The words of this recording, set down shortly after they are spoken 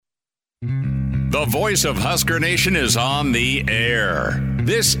The voice of Husker Nation is on the air.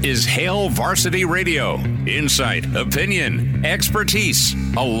 This is Hail Varsity Radio. Insight, opinion, expertise,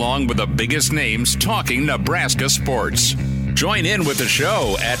 along with the biggest names talking Nebraska sports. Join in with the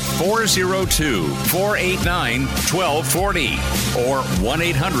show at 402-489-1240 or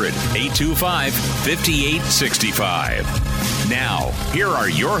 1-800-825-5865. Now, here are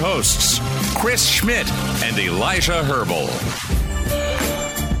your hosts, Chris Schmidt and Elijah Herbal.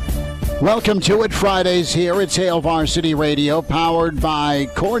 Welcome to it, Fridays here. It's Hail Varsity Radio, powered by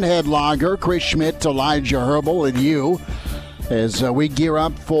Cornhead Lager, Chris Schmidt, Elijah Herbal, and you, as we gear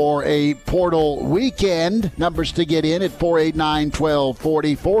up for a portal weekend. Numbers to get in at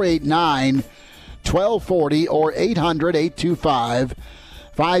 489-1240, 489-1240, or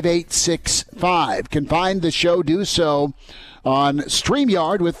 800-825-5865. Can find the show, do so on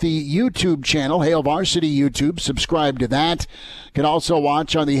StreamYard with the YouTube channel, Hail Varsity YouTube. Subscribe to that. Can also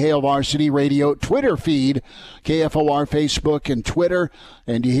watch on the Hail Varsity Radio Twitter feed, KFOR, Facebook, and Twitter.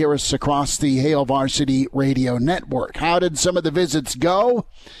 And you hear us across the Hail Varsity Radio Network. How did some of the visits go?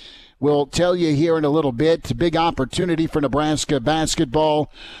 We'll tell you here in a little bit. It's a big opportunity for Nebraska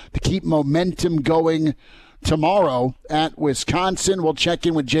basketball to keep momentum going tomorrow at Wisconsin. We'll check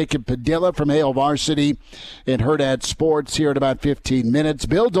in with Jacob Padilla from Hail Varsity and Herdad Sports here in about 15 minutes.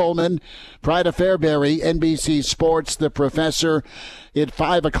 Bill Dolman, Pride of Fairbury, NBC Sports, the professor at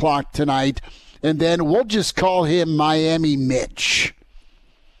 5 o'clock tonight. And then we'll just call him Miami Mitch.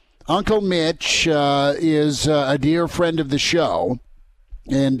 Uncle Mitch is a dear friend of the show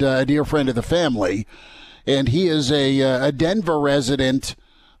and a dear friend of the family. And he is a Denver resident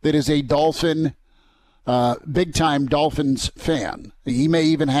that is a Dolphin big-time Dolphins fan. He may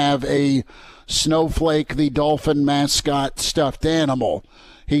even have a Snowflake, the Dolphin mascot stuffed animal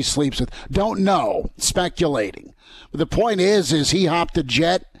he sleeps with. Don't know. Speculating. But the point is he hopped a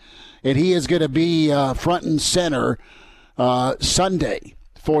jet, and he is going to be front and center Sunday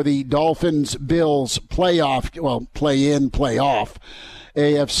for the Dolphins-Bills playoff, well, play-in, play-off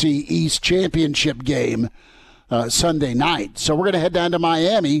AFC East championship game Sunday night. So we're going to head down to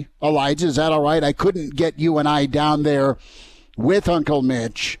Miami. Elijah, is that all right? I couldn't get you and I down there with Uncle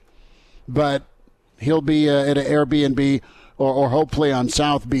Mitch, but he'll be at an Airbnb or hopefully on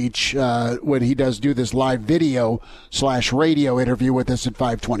South Beach when he does do this live video/radio interview with us at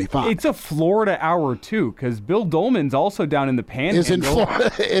 5:25. It's a Florida hour, too, because Bill Dolman's also down in the Panhandle. Is in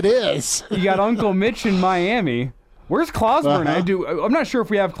Florida? It is. You got Uncle Mitch in Miami. Where's Clausburn? I'm not sure if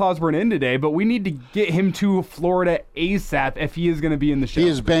we have Clausburn in today, but we need to get him to Florida ASAP if he is going to be in the show. He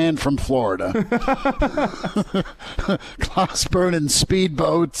is banned from Florida. Clausburn and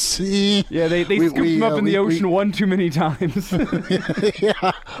speedboats. Yeah, they scooped him up in the ocean one too many times.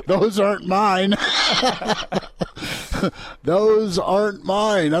 Yeah, those aren't mine. Those aren't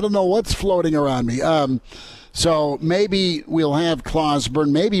mine. I don't know what's floating around me. So maybe we'll have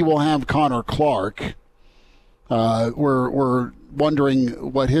Clausburn. Maybe we'll have Connor Clark. We're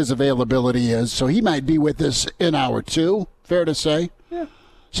wondering what his availability is. So he might be with us in hour two, fair to say. Yeah.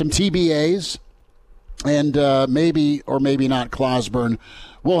 Some TBAs, and maybe or maybe not Clausburn.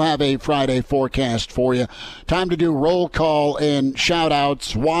 We'll have a Friday forecast for you. Time to do roll call and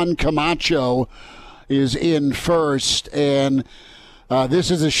shout-outs. Juan Camacho is in first, and this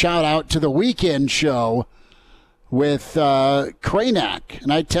is a shout-out to the weekend show with Kranak.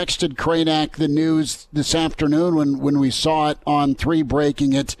 And I texted Kranak the news this afternoon when we saw it on 3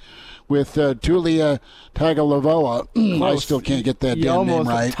 breaking it with Tulia Tagovailoa. I still can't get that damn name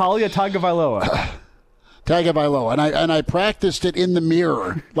right. Talia Tagovailoa. Tagovailoa. And I practiced it in the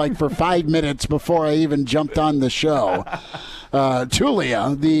mirror like for 5 minutes before I even jumped on the show.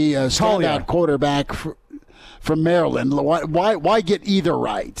 Tulia, the standout quarterback from Maryland. Why get either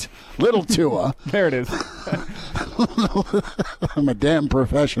right? Little Tua. There it is. I'm a damn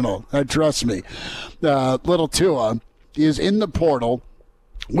professional. Trust me. Little Tua is in the portal,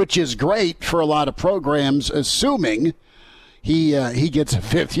 which is great for a lot of programs, assuming he gets a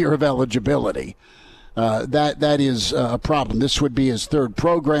 5th year of eligibility. That is a problem. This would be his 3rd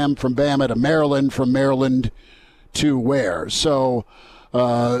program from Bama to Maryland, from Maryland to where? So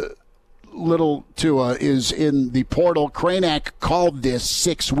little Tua is in the portal. Kranak called this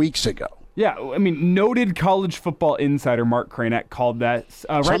 6 weeks ago. Yeah, I mean, noted college football insider Mark Kranak called that.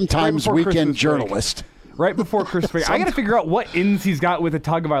 Sometimes right weekend journalist. Right before Christmas break. I got to figure out what ins he's got with the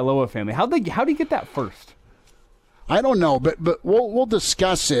Tagovailoa family. How'd he get that first? I don't know, but we'll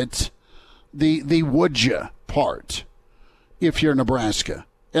discuss it. The would ya part, if you're Nebraska.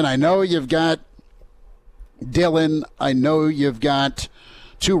 And I know you've got Dylan. I know you've got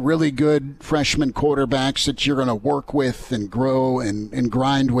 2 really good freshman quarterbacks that you're going to work with and grow and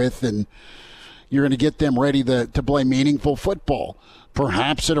grind with. And You're going to get them ready to play meaningful football,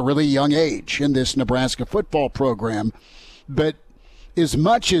 perhaps at a really young age in this Nebraska football program. But as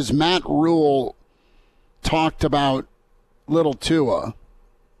much as Matt Rule talked about little Tua,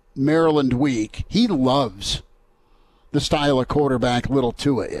 Maryland week, he loves the style of quarterback little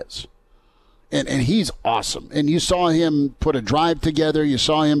Tua is. And he's awesome. And you saw him put a drive together. You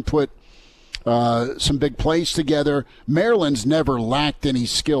saw him put some big plays together. Maryland's never lacked any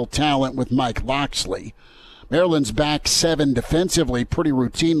skill talent with Mike Loxley. Maryland's back seven defensively pretty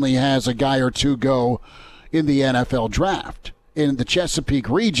routinely has a guy or two go in the NFL draft. In the Chesapeake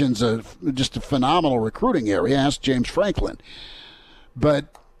region's just a phenomenal recruiting area. Ask James Franklin.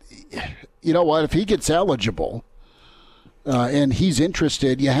 But you know what? If he gets eligible and he's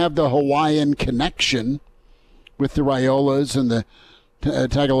interested, you have the Hawaiian connection with the Raiolas and the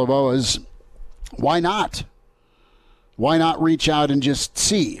Tagovailoas. Why not? Why not reach out and just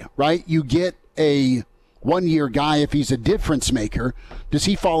see, right? You get a one-year guy if he's a difference maker. Does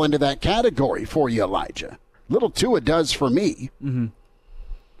he fall into that category for you, Elijah? Little Tua does for me.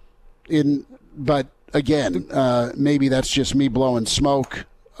 Mm-hmm. But again, maybe that's just me blowing smoke.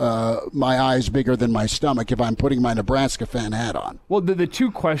 My eyes bigger than my stomach if I'm putting my Nebraska fan hat on. Well, the two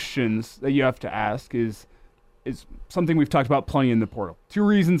questions that you have to ask is something we've talked about plenty in the portal. Two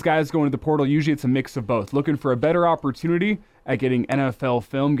reasons guys go into the portal. Usually it's a mix of both. Looking for a better opportunity at getting NFL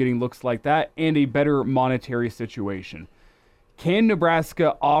film, getting looks like that, and a better monetary situation. Can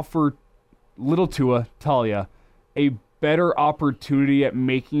Nebraska offer little Tua, Talia, a better opportunity at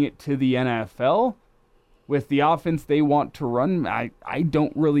making it to the NFL with the offense they want to run? I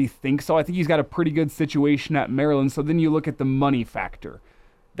don't really think so. I think he's got a pretty good situation at Maryland. So then you look at the money factor.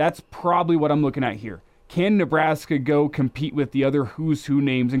 That's probably what I'm looking at here. Can Nebraska go compete with the other who's who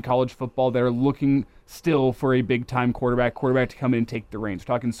names in college football that are looking still for a big-time quarterback to come in and take the reins?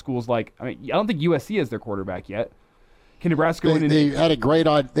 We're talking schools like, I don't think USC has their quarterback yet. Can Nebraska go in and... They had a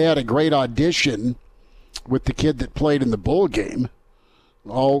great audition with the kid that played in the bowl game.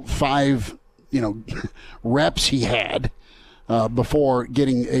 All 5, reps he had before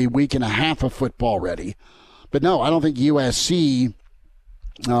getting a week and a half of football ready. But no, I don't think USC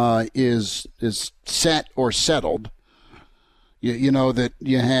is set or settled. You know that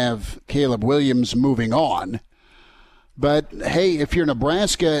you have Caleb Williams moving on. But, hey, if you're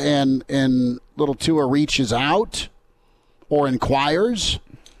Nebraska and little Tua reaches out or inquires,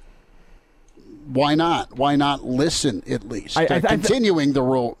 why not? Why not listen at least? Continuing the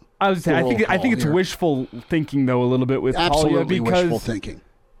role. I was saying, I think it's wishful thinking, though, a little bit with absolutely Talia, because wishful thinking.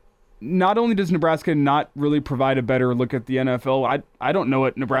 Not only does Nebraska not really provide a better look at the NFL, I don't know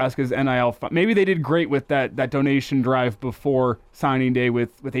what Nebraska's NIL fund. Maybe they did great with that donation drive before signing day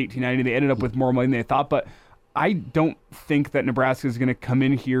with $18.90. They ended up with more money than they thought, but I don't think that Nebraska is going to come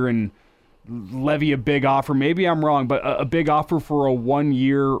in here and levy a big offer. Maybe I'm wrong, but a big offer for a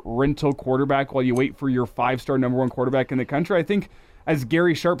 1-year rental quarterback while you wait for your 5-star number 1 quarterback in the country. I think, as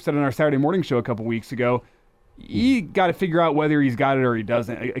Gary Sharp said on our Saturday morning show a couple weeks ago, you got to figure out whether he's got it or he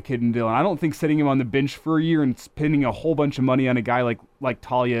doesn't, a kid in Dillon. I don't think sitting him on the bench for a year and spending a whole bunch of money on a guy like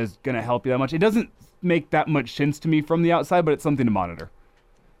Talia is going to help you that much. It doesn't make that much sense to me from the outside, but it's something to monitor.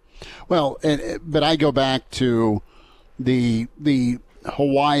 Well, but I go back to the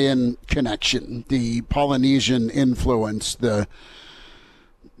Hawaiian connection, the Polynesian influence, the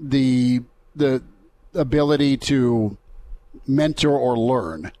ability to mentor or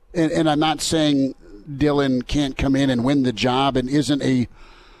learn. And I'm not saying Dillon can't come in and win the job and isn't a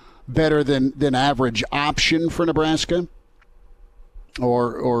better than average option for Nebraska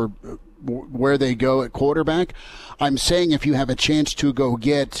or where they go at quarterback. I'm saying if you have a chance to go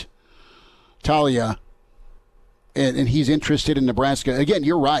get Talia and he's interested in Nebraska, again,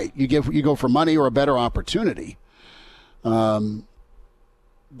 you're right. You go for money or a better opportunity.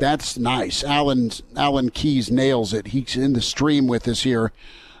 That's nice. Alan Keyes nails it. He's in the stream with us here.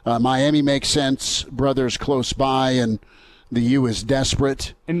 Miami makes sense. Brothers close by, and the U is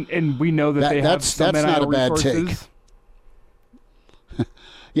desperate. And we know that they have some that's NIL not a bad resources. take.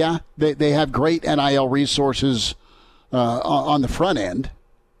 Yeah, they have great NIL resources on the front end.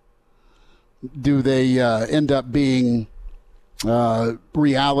 Do they end up being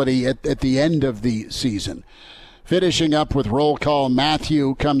reality at the end of the season? Finishing up with roll call,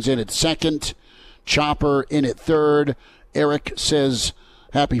 Matthew comes in at second. Chopper in at third. Eric says,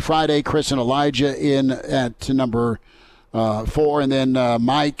 happy Friday. Chris and Elijah in at number 4. And then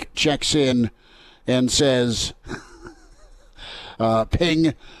Mike checks in and says, ping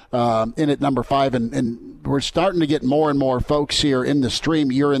in at number 5. And we're starting to get more and more folks here in the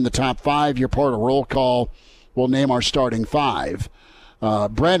stream. You're in the top 5. You're part of roll call. We'll name our starting 5.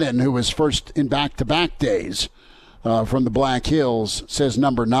 Brennan, who was first in back-to-back days from the Black Hills, says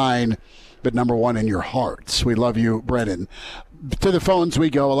number 9, but number 1 in your hearts. We love you, Brennan. To the phones we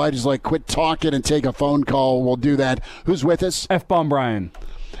go. Elijah's like, quit talking and take a phone call. We'll do that. Who's with us? F-Bomb Brian.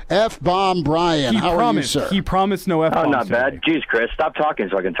 F-Bomb Brian. How are you, sir? He promised no F-bombs. Oh, not today. bad. Jeez, Chris, stop talking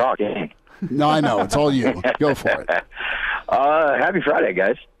so I can talk. No, I know. It's all you. Go for it. Happy Friday,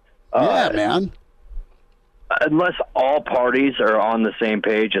 guys. Yeah, man. Unless all parties are on the same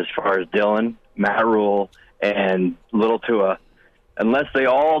page as far as Dylan, Matt Rule, and Little Tua, unless they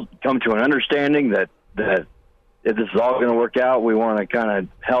all come to an understanding that if this is all going to work out, we want to kind of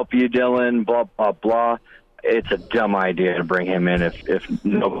help you, Dylan, blah, blah, blah. It's a dumb idea to bring him in if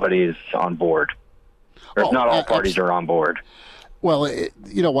nobody is on board. Or if not all parties are on board. Well,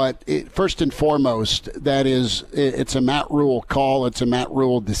 you know what? First and foremost, it's a Matt Rule call. It's a Matt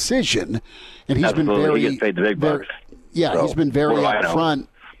Rule decision. And he's Absolutely. been very... He gets paid the big bucks. Yeah, So, he's been very upfront.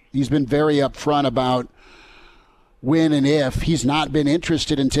 He's been very upfront about when and if he's not been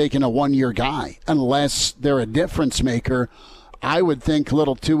interested in taking a one-year guy unless they're a difference maker. I would think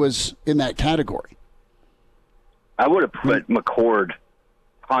Little Tua's in that category. I would have put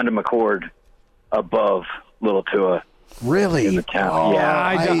Honda McCord, above Little Tua. Really? In the town. Yeah,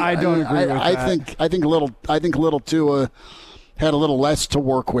 I don't agree with that. I think Little Tua had a little less to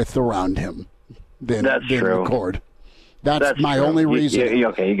work with around him than true. McCord. That's my true. only reasoning.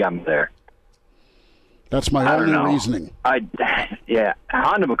 Okay, you got me there. That's my only reasoning.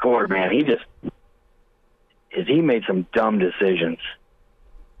 Honda McCord, man, he made some dumb decisions.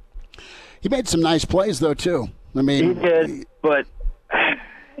 He made some nice plays though too. I mean, he did, but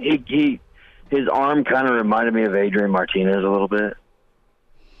his arm kind of reminded me of Adrian Martinez a little bit.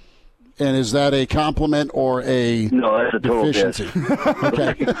 And is that a compliment or a that's a total deficiency?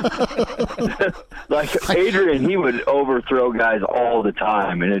 Okay. Like Adrian, he would overthrow guys all the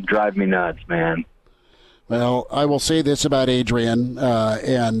time, and it'd drive me nuts, man. Well, I will say this about Adrian,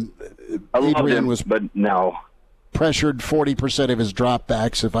 and Adrian was but no. pressured 40% of his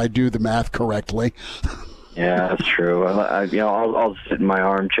dropbacks, if I do the math correctly. Yeah, that's true. I'll sit in my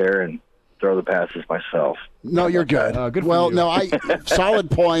armchair and throw the passes myself. No, you're good. Good for well, you. no,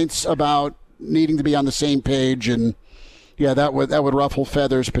 solid points about needing to be on the same page, and yeah, that would ruffle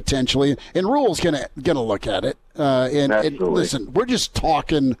feathers potentially. And Rule's gonna look at it. And listen, we're just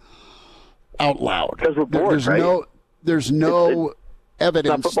talking out loud. Because we're bored, There's no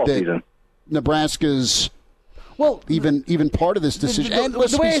evidence that season. Nebraska's even part of this decision. And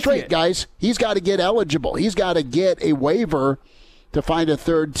let's be straight, guys. He's got to get eligible. He's got to get a waiver to find a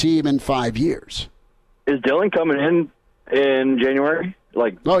third team in 5 years. Is Dylan coming in January?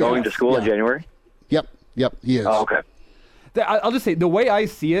 Going to school in January? Yep, he is. Oh, okay. I'll just say, the way I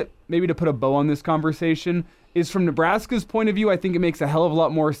see it, maybe to put a bow on this conversation, is from Nebraska's point of view, I think it makes a hell of a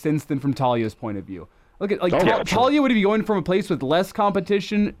lot more sense than from Talia's point of view. Look at Talia would be going from a place with less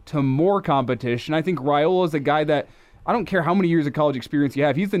competition to more competition. I think Raiola is a guy that, I don't care how many years of college experience you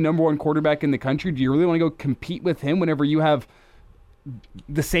have, he's the number one quarterback in the country. Do you really want to go compete with him whenever you have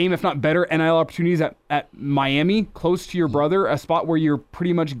the same, if not better, NIL opportunities at Miami, close to your brother, a spot where you're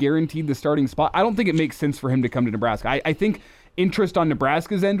pretty much guaranteed the starting spot? I don't think it makes sense for him to come to Nebraska. I think interest on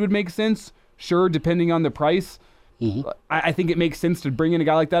Nebraska's end would make sense, sure, depending on the price. Mm-hmm. I think it makes sense to bring in a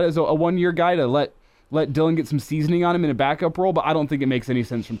guy like that as a one-year guy to let Dylan get some seasoning on him in a backup role, but I don't think it makes any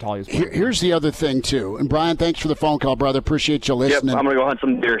sense from Talia's point of view. Here's the other thing, too. And, Brian, thanks for the phone call, brother. Appreciate you listening. Yep, I'm going to go hunt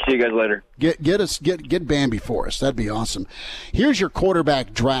some deer. See you guys later. Get Bambi for us. That'd be awesome. Here's your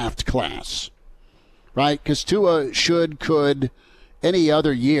quarterback draft class, right? Because Tua could, any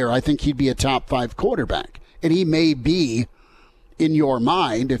other year, I think he'd be a top 5 quarterback. And he may be, in your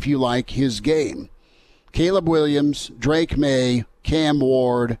mind, if you like his game. Caleb Williams, Drake May, Cam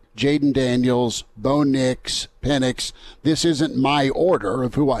Ward, Jaden Daniels, Bo Nix, Penix. This isn't my order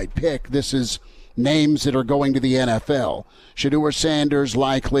of who I'd pick. This is names that are going to the NFL. Shedeur Sanders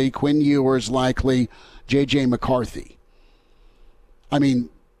likely, Quinn Ewers likely, J.J. McCarthy. I mean,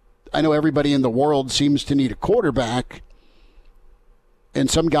 I know everybody in the world seems to need a quarterback, and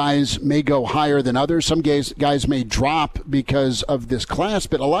some guys may go higher than others. Some guys may drop because of this class.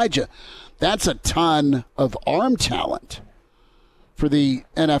 But, Elijah, that's a ton of arm talent for the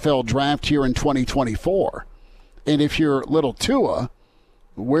NFL draft here in 2024. And if you're Little Tua,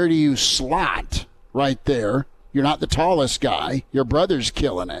 where do you slot right there? You're not the tallest guy. Your brother's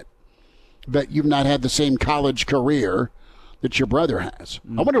killing it. But you've not had the same college career that your brother has.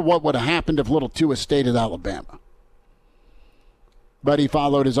 I wonder what would have happened if Little Tua stayed at Alabama. But he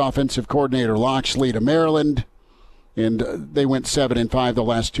followed his offensive coordinator Loxley to Maryland, and they went 7-5 the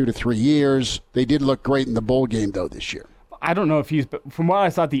last 2 to 3 years. They did look great in the bowl game, though, this year. I don't know if he's, from what I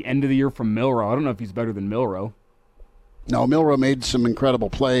saw at the end of the year from Milroe, I don't know if he's better than Milroe. No, Milroe made some incredible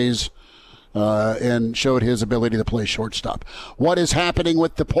plays and showed his ability to play shortstop. What is happening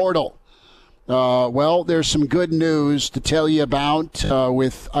with the portal? Well, there's some good news to tell you about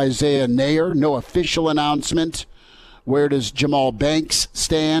with Isaiah Nayer. No official announcement. Where does Jamal Banks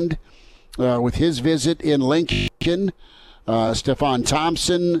stand with his visit in Lincoln? Stephon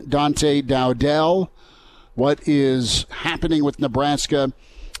Thompson, Dante Dowdell. What is happening with Nebraska?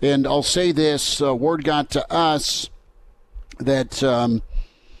 And I'll say this, word got to us that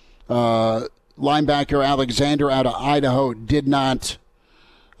linebacker Alexander out of Idaho did not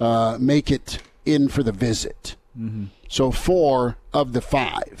make it in for the visit. Mm-hmm. So 4 of the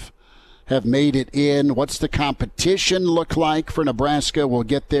 5 have made it in. What's the competition look like for Nebraska? We'll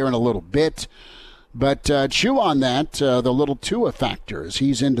get there in a little bit. But chew on that, the little Tua factor as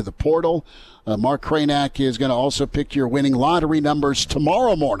he's into the portal. Mark Cranack is going to also pick your winning lottery numbers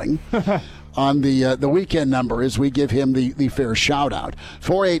tomorrow morning on the weekend number as we give him the fair shout-out.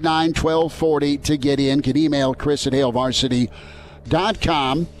 489-1240 to get in. Can email Chris at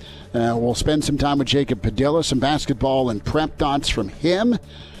HaleVarsity.com. We'll spend some time with Jacob Padilla, some basketball and prep thoughts from him.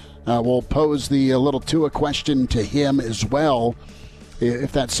 We'll pose the little Tua question to him as well,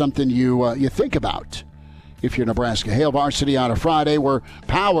 if that's something you think about. If you're Nebraska. Hail Varsity on a Friday. We're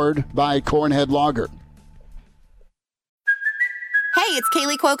powered by Cornhead Lager. Hey, it's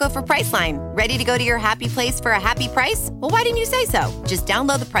Kaylee Cuoco for Priceline. Ready to go to your happy place for a happy price? Well, why didn't you say so? Just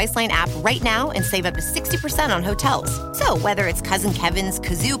download the Priceline app right now and save up to 60% on hotels. So whether it's Cousin Kevin's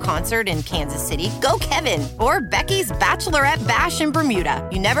Kazoo Concert in Kansas City, go Kevin, or Becky's Bachelorette Bash in Bermuda,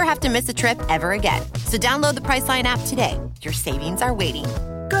 you never have to miss a trip ever again. So download the Priceline app today. Your savings are waiting.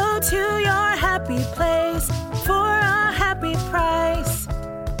 Go to your happy place for a happy price.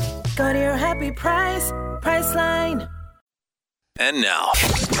 Go to your happy price, Priceline. And now,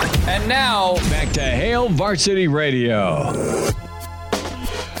 back to Hail Varsity Radio.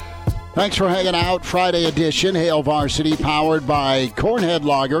 Thanks for hanging out. Friday edition, Hail Varsity, powered by Cornhead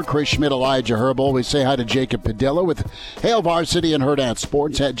Lager. Chris Schmidt, Elijah Herbal. We say hi to Jacob Padilla with Hail Varsity and Herd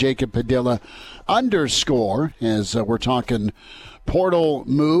Sports at Jacob Padilla _ as we're talking portal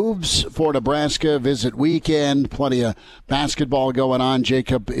moves for Nebraska visit weekend. Plenty of basketball going on.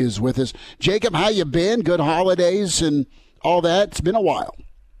 Jacob is with us. Jacob, how you been? Good holidays and all that. It's been a while.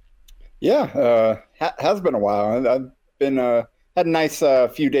 Yeah, has been a while. I've been had a nice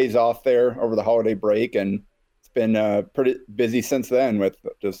few days off there over the holiday break, and it's been pretty busy since then with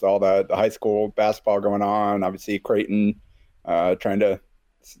just all the high school basketball going on. Obviously, Creighton trying to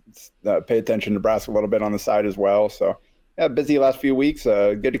pay attention to Nebraska a little bit on the side as well. So, yeah, busy last few weeks.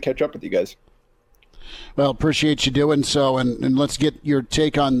 Good to catch up with you guys. Well, appreciate you doing so, and let's get your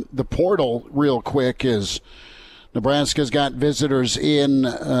take on the portal real quick. As Nebraska's got visitors in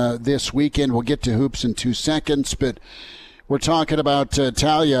this weekend. We'll get to hoops in 2 seconds, but we're talking about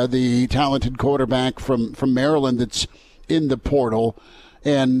Talia, the talented quarterback from Maryland that's in the portal.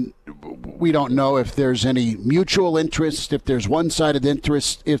 And we don't know if there's any mutual interest, if there's one-sided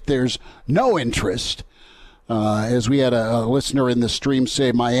interest, if there's no interest. As we had a listener in the stream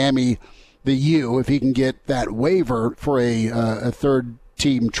say, Miami, the U, if he can get that waiver for a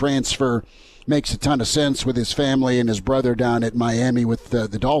third-team transfer, makes a ton of sense with his family and his brother down at Miami with the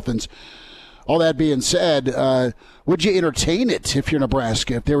Dolphins. All that being said, would you entertain it if you're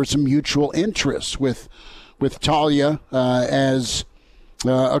Nebraska, if there was some mutual interest with Talia as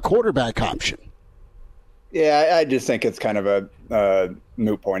a quarterback option? Yeah, I just think it's kind of a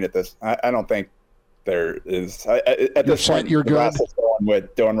moot point at this. I don't think there is. At this point, you're good. Nebraska's going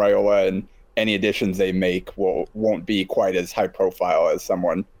with Dylan Raiola, and any additions they make won't be quite as high profile as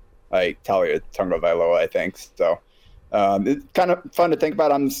someone like Talia Tagovailoa, I think. So it's kind of fun to think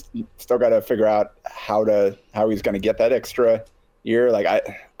about. I'm still got to figure out how he's going to get that extra year. Like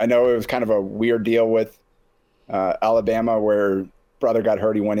I know it was kind of a weird deal with Alabama where brother got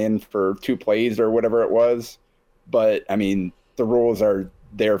hurt. He went in for 2 plays or whatever it was. But I mean, the rules are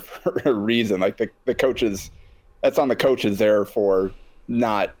there for a reason. Like the coaches, that's on the coaches there for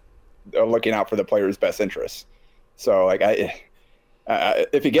not looking out for the player's best interests. So like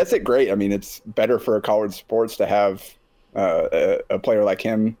if he gets it, great. I mean, it's better for college sports to have a player like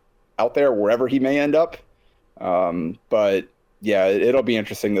him out there wherever he may end up. But yeah, it'll be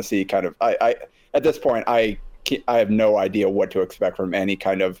interesting to see. Kind of, I at this point, I have no idea what to expect from any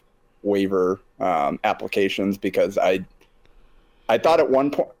kind of waiver applications, because I thought at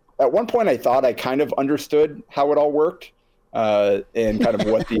one point I thought I kind of understood how it all worked and kind of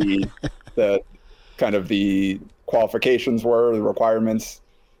what the qualifications were, the requirements.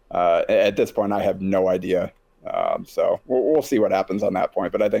 At this point, I have no idea So we'll see what happens on that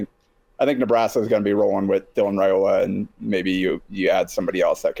point. But I think Nebraska is going to be rolling with Dylan Raiola, and maybe you add somebody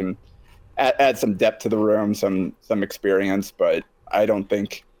else that can add some depth to the room, some experience. But I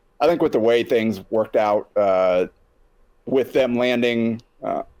think with the way things worked out with them landing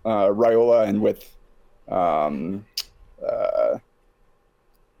Raiola and with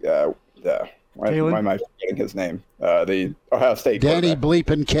why am I forgetting his name? The Ohio State Danny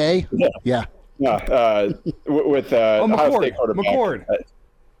Bleepin K. Yeah. With Ohio State quarterback. McCord.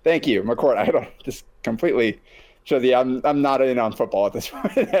 Thank you, McCord. I don't just completely show the I'm not in on football at this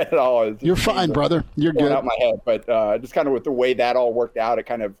point at all. You're fine, brother. You're good. Out my head, but just kind of with the way that all worked out, it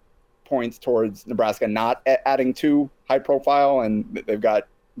kind of points towards Nebraska not adding too high profile, and they've got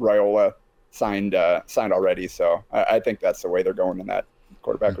Raiola signed already. So I think that's the way they're going in that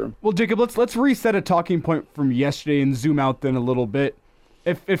quarterback room. Well, Jacob, let's reset a talking point from yesterday and zoom out then a little bit.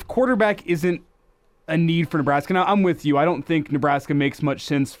 If quarterback isn't a need for Nebraska, now I'm with you. I don't think Nebraska makes much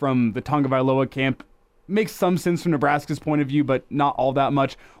sense from the Tagovailoa camp. Makes some sense from Nebraska's point of view, but not all that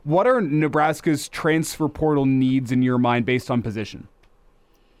much. What are Nebraska's transfer portal needs in your mind based on position?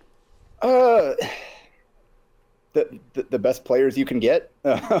 The best players you can get.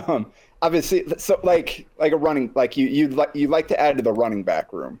 Obviously, so like a running, like you'd like to add to the running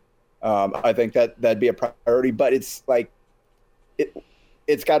back room. I think that'd be a priority, but it's like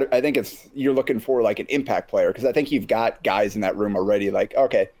it's got to, I think you're looking for like an impact player, because I think you've got guys in that room already. Like,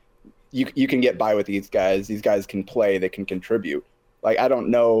 okay, you can get by with these guys. These guys can play. They can contribute. Like, I don't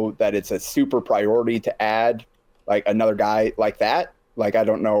know that it's a super priority to add like another guy like that. Like, I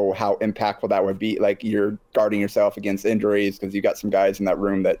don't know how impactful that would be. Like, you're guarding yourself against injuries because you got some guys in that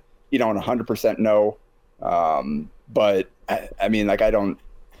room that you don't 100% know. But I mean, like,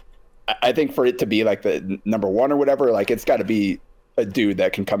 I think for it to be like the number one or whatever, like, it's got to be a dude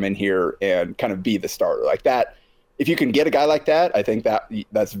that can come in here and kind of be the starter like that. If you can get a guy like that, I think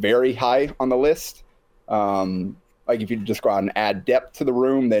that's very high on the list. Like, if you just go out and add depth to the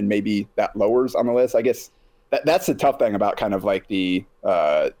room, then maybe that lowers on the list. I guess that's the tough thing about kind of like the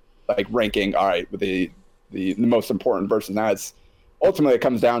like ranking. All right, with the most important versus now, it's ultimately it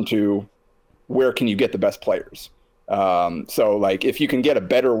comes down to where can you get the best players. So like if you can get a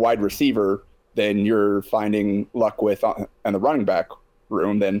better wide receiver than you're finding luck with in the running back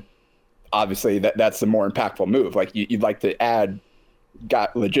room, then obviously that's the more impactful move. Like you'd like to add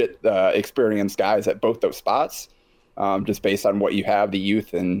legit experienced guys at both those spots, just based on what you have, the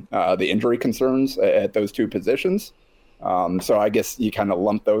youth and the injury concerns at those two positions. So I guess you kind of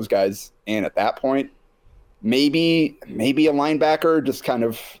lump those guys in at that point. Maybe a linebacker, just kind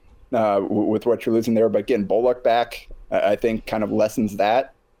of with what you're losing there, but getting Bullock back, I think kind of lessens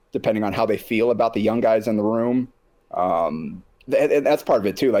that, depending on how they feel about the young guys in the room. And that's part of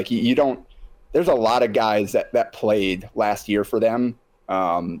it too. Like you don't, there's a lot of guys that played last year for them,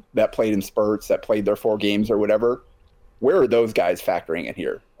 that played in spurts, that played their 4 games or whatever. Where are those guys factoring in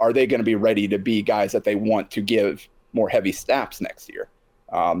here? Are they going to be ready to be guys that they want to give more heavy snaps next year?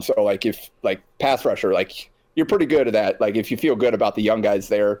 So like if like pass rusher, like you're pretty good at that. Like if you feel good about the young guys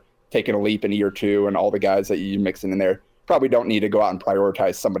there taking a leap in year 2 and all the guys that you're mixing in there, probably don't need to go out and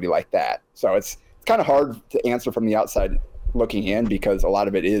prioritize somebody like that. So it's kind of hard to answer from the outside looking in, because a lot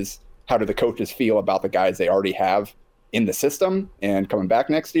of it is how do the coaches feel about the guys they already have in the system and coming back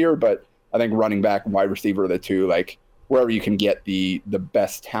next year. But I think running back and wide receiver are the two, like wherever you can get the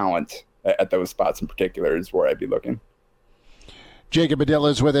best talent at those spots in particular is where I'd be looking. Jacob Padilla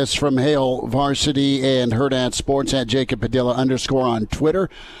is with us from Hail Varsity and Hurrdat Sports at Jacob Padilla _ on Twitter.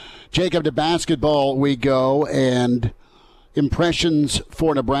 Jacob, to basketball we go, and impressions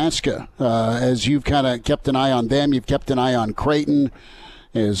for Nebraska as you've kind of kept an eye on them. You've kept an eye on Creighton,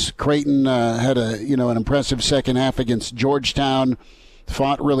 as Creighton had an impressive second half against Georgetown,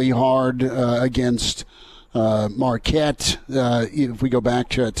 fought really hard against Marquette. If we go back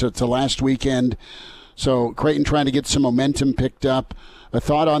to last weekend. So Creighton trying to get some momentum picked up. A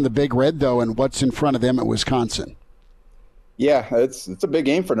thought on the Big Red, though, and what's in front of them at Wisconsin? Yeah, it's a big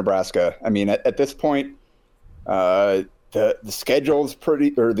game for Nebraska. I mean, at this point, the schedule is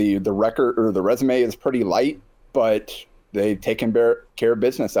pretty, or the record or the resume is pretty light, but they've taken care of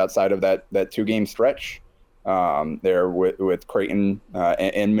business outside of that 2-game stretch there with Creighton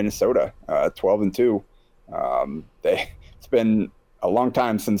and Minnesota, 12-2. It's been a long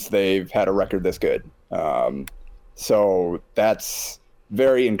time since they've had a record this good. So that's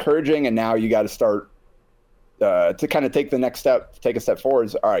very encouraging. And now you got to start to kind of take a step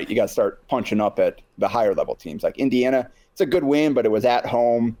forward. All right, you got to start punching up at the higher level teams like Indiana. It's a good win, but it was at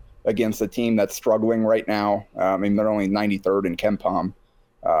home against a team that's struggling right now. I mean, they're only 93rd in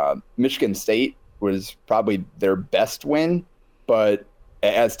KenPom. Michigan State, was probably their best win. But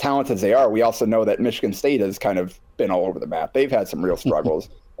as talented as they are, we also know that Michigan State has kind of been all over the map. They've had some real struggles,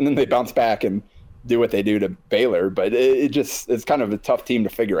 and then they bounce back and do what they do to Baylor. But it's kind of a tough team to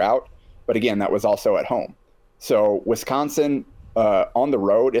figure out. But again, that was also at home. So Wisconsin on the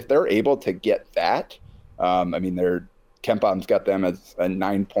road, if they're able to get that, Kempom's got them as a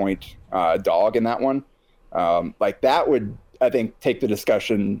 9-point dog in that one. Like that would, I think, take the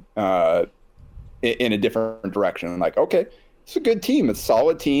discussion in a different direction. Like, okay, it's a good team. It's a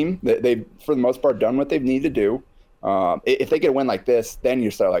solid team. They've, for the most part, done what they need to do. If they get a win like this, then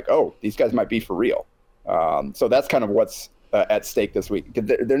you start like, oh, these guys might be for real. So that's kind of what's at stake this week.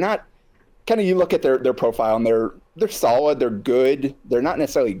 They're not kind of, you look at their profile and they're solid. They're good. They're not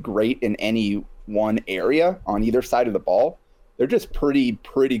necessarily great in any one area on either side of the ball. They're just pretty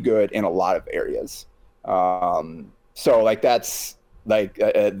good in a lot of areas. So like that's like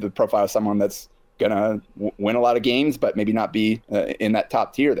the profile of someone that's gonna win a lot of games, but maybe not be in that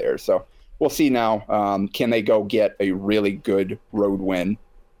top tier there. So we'll see now. Can they go get a really good road win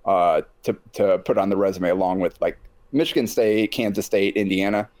to put on the resume along with like Michigan State, Kansas State,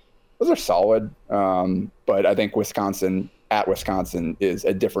 Indiana? Those are solid, but I think Wisconsin at Wisconsin is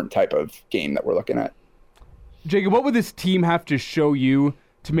a different type of game that we're looking at. Jacob, what would this team have to show you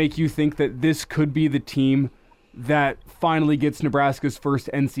to make you think that this could be the team that finally gets Nebraska's first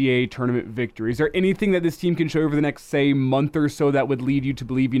NCAA tournament victory? Is there anything that this team can show over the next, say, month or so that would lead you to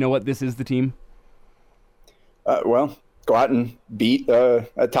believe, you know what, this is the team? Well, go out and beat a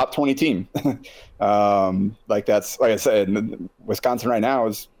top 20 team. Like I said, Wisconsin right now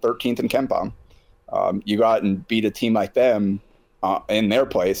is 13th in KenPom. You go out and beat a team like them in their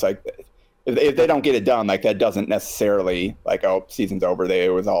place. Like if they don't get it done, like that doesn't necessarily like, oh, season's over.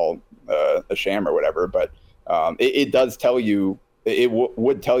 It was all a sham or whatever. But it does tell you,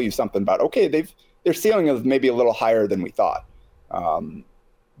 would tell you something about, okay, their ceiling is maybe a little higher than we thought.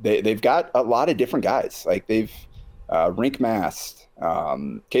 They've got a lot of different guys. Like they've Rink Mast,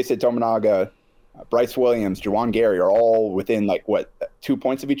 Keisei Tominaga, Bryce Williams, Juwan Gary are all within 2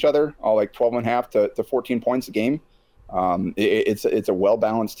 points of each other, all like 12.5 to 14 points a game. It's a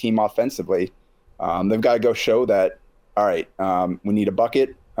well-balanced team offensively. They've got to go show that, all right, we need a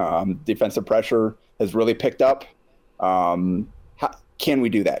bucket. Defensive pressure has really picked up. Can we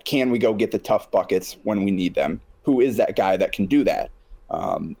do that? Can we go get the tough buckets when we need them? Who is that guy that can do that?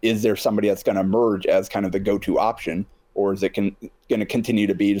 Is there somebody that's going to emerge as kind of the go-to option, or is it going to continue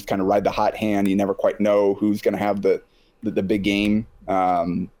to be just kind of ride the hot hand? You never quite know who's going to have the big game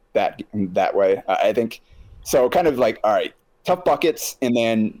that way. I think so. Kind of like, all right, tough buckets, and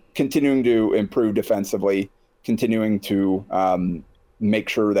then continuing to improve defensively, continuing to make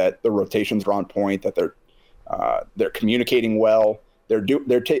sure that the rotations are on point, that they're communicating well. They're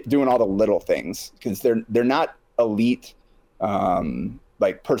doing all the little things because they're not elite.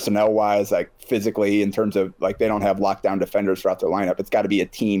 Like personnel wise, like physically in terms of like they don't have lockdown defenders throughout their lineup. It's got to be a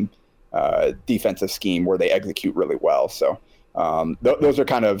team defensive scheme where they execute really well. So those are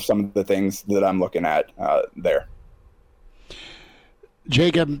kind of some of the things that I'm looking at there.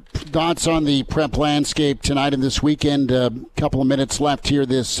 Jacob, thoughts on the prep landscape tonight and this weekend? A couple of minutes left here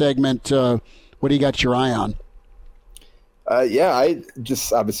this segment. What do you got your eye on? I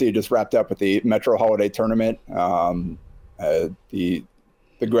just wrapped up with the Metro Holiday Tournament.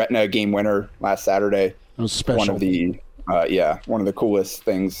 The Gretna game winner last Saturday was special. One of the coolest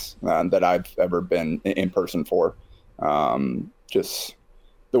things that I've ever been in person for. Just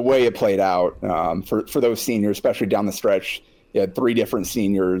the way it played out for those seniors, especially down the stretch. You had 3 different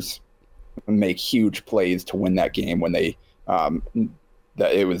seniors make huge plays to win that game when they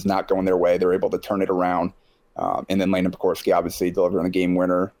that it was not going their way. They were able to turn it around. And then Landon Pekorski obviously delivering the game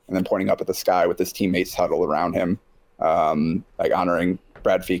winner and then pointing up at the sky with his teammates huddled around him, like honoring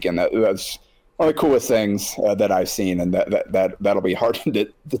Brad Feakin. That's one of the coolest things that I've seen, and that'll be hard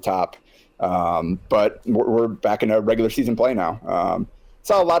to top. But we're back in a regular season play now.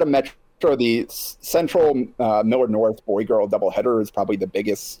 Saw a lot of Metro. The Central Millard North boy-girl doubleheader is probably the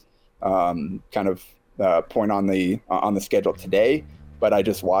biggest kind of point on the schedule today. But I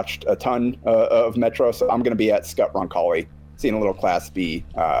just watched a ton of Metro, so I'm going to be at Scott Roncalli seeing a little Class B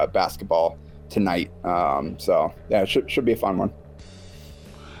basketball tonight. It should be a fun one.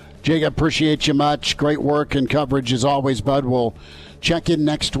 Jacob, appreciate you much. Great work and coverage as always, bud. We'll check in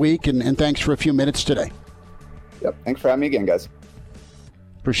next week, and thanks for a few minutes today. Yep, thanks for having me again, guys.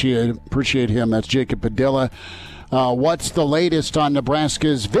 Appreciate him. That's Jacob Padilla. What's the latest on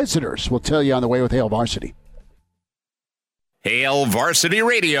Nebraska's visitors? We'll tell you on the way with Hail Varsity. Hail Varsity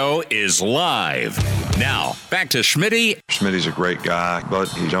Radio is live. Now, back to Schmitty. Schmitty's a great guy, but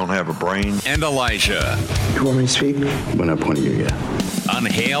he don't have a brain. And Elijah. You want me to speak? When I point at you, yeah. On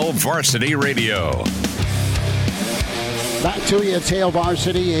Hail Varsity Radio. Back to you. It's Hail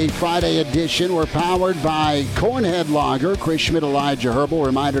Varsity, a Friday edition. We're powered by Cornhead Lager. Chris Schmidt, Elijah Herbal.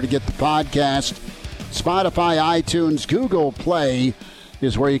 Reminder to get the podcast. Spotify, iTunes, Google Play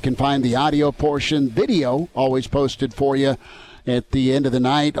is where you can find the audio portion. Video always posted for you at the end of the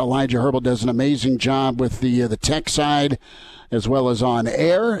night. Elijah Herbal does an amazing job with the tech side as well as on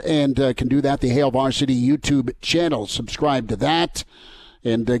air, and can do that the Hail Varsity YouTube channel. Subscribe to that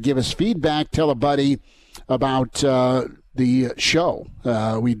and give us feedback. Tell a buddy about the show.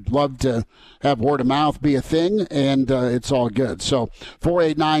 We'd love to have word of mouth be a thing, and it's all good. So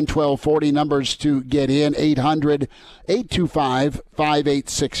 489-1240, numbers to get in,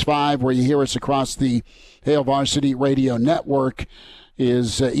 800-825-5865, where you hear us across the Hail Varsity Radio Network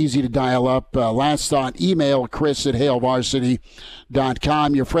is easy to dial up. Last thought, email Chris at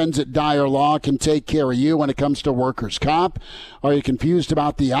hailvarsity.com. Your friends at Dyer Law can take care of you when it comes to workers' comp. Are you confused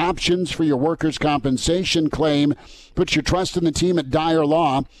about the options for your workers' compensation claim? Put your trust in the team at Dyer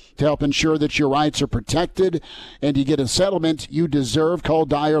Law to help ensure that your rights are protected and you get a settlement you deserve. Call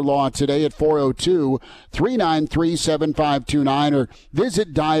Dyer Law today at 402-393-7529 or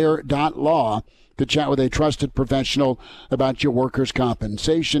visit dyer.law to chat with a trusted professional about your workers'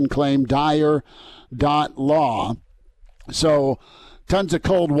 compensation claim. Dyer.law. So tons of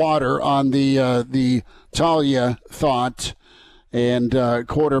cold water on the Talia thought and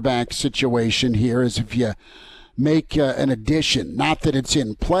quarterback situation here, as if you make an addition. Not that it's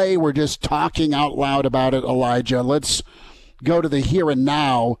in play. We're just talking out loud about it, Elijah. Let's go to the here and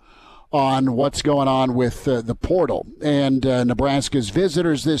now on what's going on with the portal and Nebraska's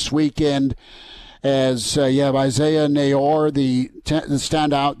visitors this weekend. As you have Isaiah Nayor, the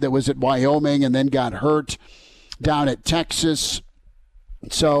standout that was at Wyoming and then got hurt down at Texas.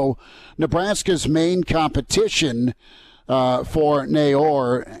 So Nebraska's main competition for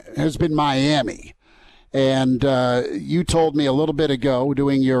Nayor has been Miami. And you told me a little bit ago,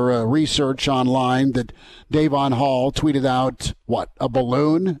 doing your research online, that Davon Hall tweeted out, a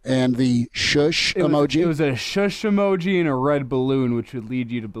balloon and the shush emoji? It was a shush emoji and a red balloon, which would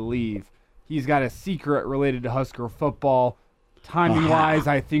lead you to believe he's got a secret related to Husker football. Timing-wise,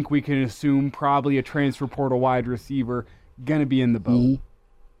 I think we can assume probably a transfer portal wide receiver going to be in the boat.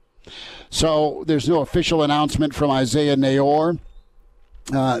 Mm-hmm. So there's no official announcement from Isaiah Nayor.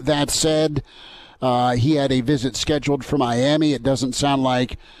 That said, he had a visit scheduled for Miami. It doesn't sound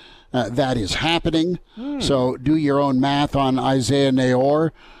like that is happening. So do your own math on Isaiah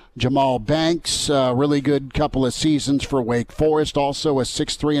Nayor. Jamal Banks, really good couple of seasons for Wake Forest. Also a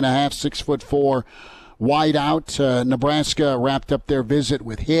 6'3.5", 6'4" wideout. Nebraska wrapped up their visit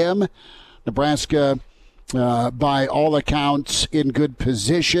with him. Nebraska, by all accounts, in good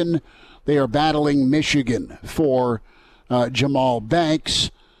position. They are battling Michigan for Jamal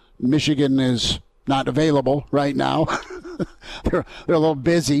Banks. Michigan is not available right now. They're a little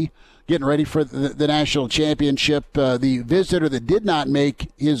busy getting ready for the national championship. The visitor that did not make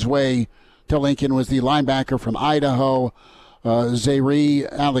his way to Lincoln was the linebacker from Idaho, Zaire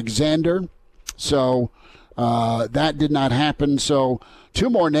Alexander. So that did not happen. So two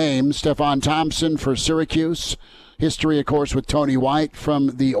more names, Stephon Thompson for Syracuse. History, of course, with Tony White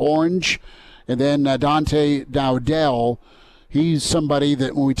from the Orange. And then Dante Dowdell. He's somebody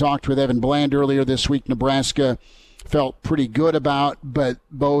that when we talked with Evan Bland earlier this week, Nebraska felt pretty good about, but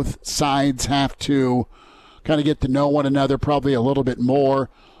both sides have to kind of get to know one another probably a little bit more.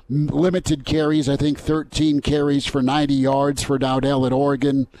 Limited carries, I think 13 carries for 90 yards for Dowdell at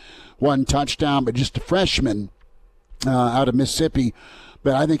Oregon, 1 touchdown, but just a freshman out of Mississippi.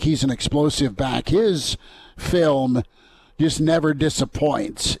 But I think he's an explosive back. His film just never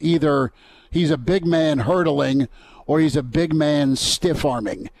disappoints. Either he's a big man hurdling or he's a big man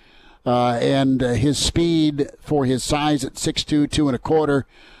stiff-arming. And his speed for his size at 6'2", 2 1/4,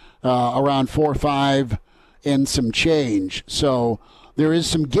 around 4'5", and some change. So there is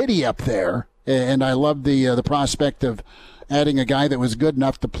some giddy up there, and I love the prospect of adding a guy that was good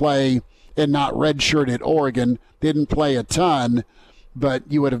enough to play and not redshirt at Oregon. Didn't play a ton, but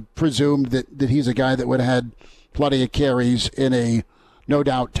you would have presumed that he's a guy that would have had plenty of carries in a no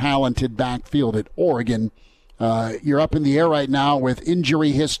doubt talented backfield at Oregon. You're up in the air right now with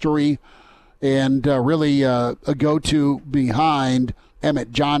injury history and really a go-to behind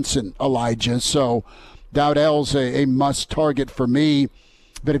Emmett Johnson, Elijah. So Dowdell's a must target for me.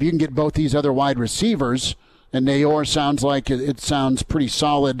 But if you can get both these other wide receivers, and Nayor sounds like it sounds pretty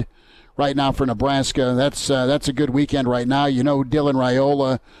solid right now for Nebraska. That's a good weekend right now. You know, Dylan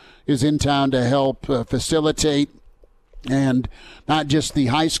Raiola is in town to help facilitate, and not just the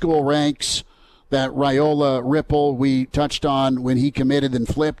high school ranks, that Raiola ripple we touched on when he committed and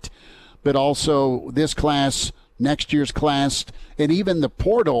flipped, but also this class, next year's class, and even the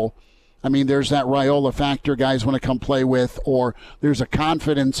portal. I mean, there's that Raiola factor guys want to come play with, or there's a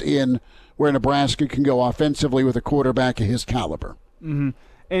confidence in where Nebraska can go offensively with a quarterback of his caliber. Mm-hmm.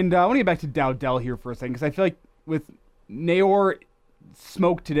 And I want to get back to Dowdell here for a second, because I feel like with Naor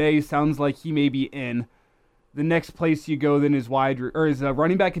smoke today, sounds like he may be in. The next place you go then is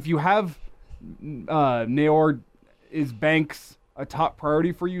running back. If you have Naor, is Banks a top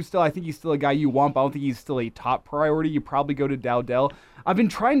priority for you still? I think he's still a guy you want, but I don't think he's still a top priority. You probably go to Dowdell. I've been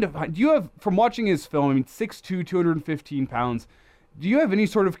trying to find, do you have, from watching his film, I mean, 6'2", 215 pounds, do you have any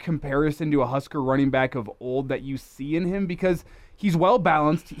sort of comparison to a Husker running back of old that you see in him? Because he's well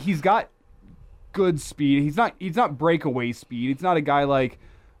balanced. He's got good speed. He's not breakaway speed. It's not a guy like,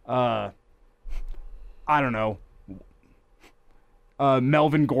 I don't know,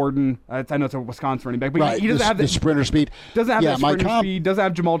 Melvin Gordon. I know it's a Wisconsin running back, but right. he doesn't have the sprinter speed. Doesn't have that sprinter speed. Doesn't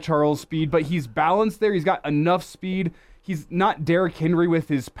have Jamal Charles speed, but he's balanced there. He's got enough speed. He's not Derrick Henry with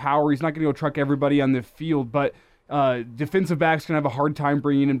his power. He's not going to go truck everybody on the field, but defensive backs going to have a hard time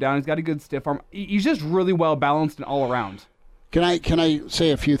bringing him down. He's got a good stiff arm. He's just really well balanced and all around. Can I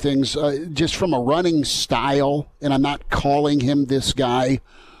say a few things just from a running style? And I'm not calling him this guy.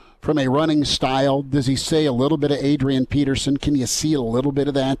 From a running style, does he say a little bit of Adrian Peterson? Can you see a little bit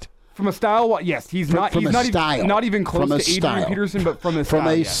of that? From a style, yes, he's not even close to Adrian Peterson, but from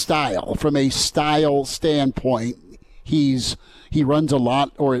a style. From a style standpoint, he runs a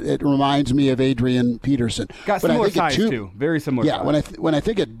lot, or it reminds me of Adrian Peterson. Got similar size too, very similar. Yeah, size. when I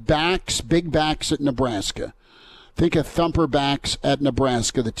think of backs, big backs at Nebraska, think of thumper backs at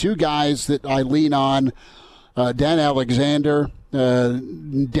Nebraska. The two guys that I lean on, Dan Alexander.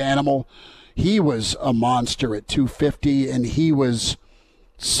 Danimal, he was a monster at 250, and he was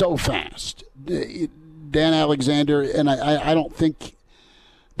so fast. Dan Alexander, and I don't think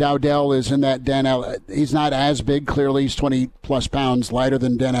Dowdell is in that he's not as big, clearly. He's 20-plus pounds lighter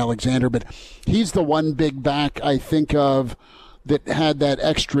than Dan Alexander, but he's the one big back I think of that had that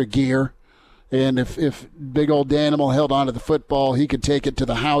extra gear. And if big old Danimal held onto the football, he could take it to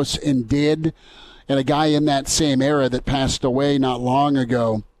the house, and did. And a guy in that same era that passed away not long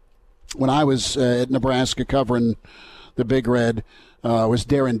ago when I was at Nebraska covering the Big Red was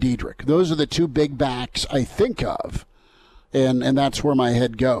Darren Diedrich. Those are the two big backs I think of, and that's where my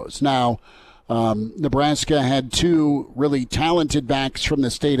head goes. Now, Nebraska had two really talented backs from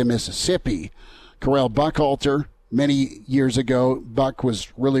the state of Mississippi. Correll Buckhalter, many years ago, Buck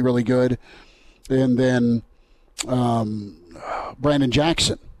was really, really good. And then Brandon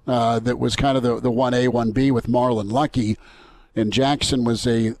Jackson. That was kind of the 1A, 1B with Marlon Lucky. And Jackson was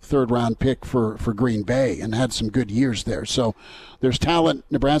a third-round pick for Green Bay and had some good years there. So there's talent.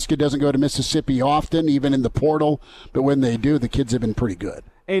 Nebraska doesn't go to Mississippi often, even in the portal. But when they do, the kids have been pretty good.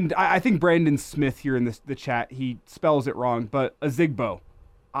 And I think Brandon Smith here in the chat, he spells it wrong, but Azigbo,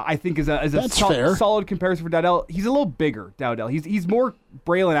 I think is a solid comparison for Dowdell. He's a little bigger, Dowdell. He's more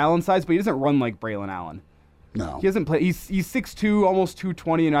Braylon Allen size, but he doesn't run like Braylon Allen. No. He hasn't played. He's 6'2", almost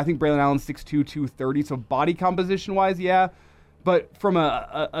 220, and I think Braylon Allen's 6'2", 230. So body composition-wise, yeah. But from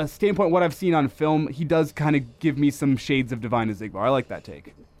a standpoint, what I've seen on film, he does kind of give me some shades of Divine Azigbo. I like that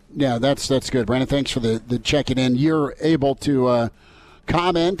take. Yeah, that's good, Brandon. Thanks for the checking in. You're able to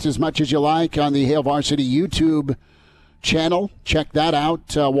comment as much as you like on the Hail Varsity YouTube channel. Check that out.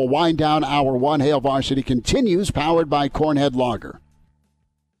 We'll wind down Hour 1. Hail Varsity continues, powered by Cornhead Lager.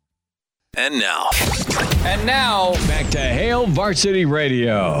 And now, back to Hail Varsity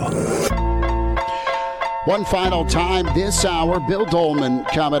Radio. One final time this hour, Bill Dolman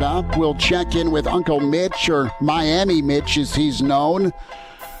coming up. We'll check in with Uncle Mitch, or Miami Mitch as he's known,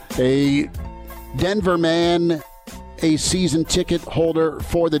 a Denver man, a season ticket holder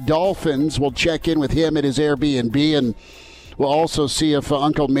for the Dolphins. We'll check in with him at his Airbnb, and we'll also see if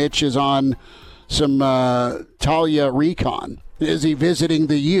Uncle Mitch is on some Talia recon. Is he visiting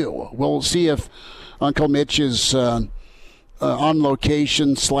the U? We'll see if Uncle Mitch is on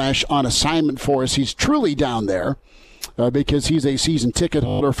location / on assignment for us. He's truly down there because he's a season ticket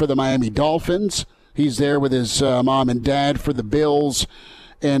holder for the Miami Dolphins. He's there with his mom and dad for the Bills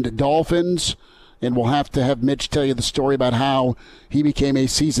and Dolphins. And we'll have to have Mitch tell you the story about how he became a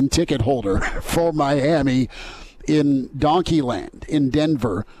season ticket holder for Miami in Donkeyland in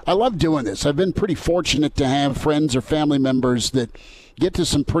Denver. I love doing this. I've been pretty fortunate to have friends or family members that get to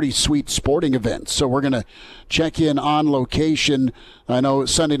some pretty sweet sporting events. So we're going to check in on location. I know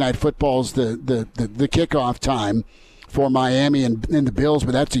Sunday Night Football is the kickoff time for Miami and the Bills,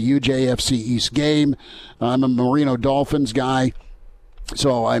 but that's a huge AFC East game. I'm a Marino Dolphins guy,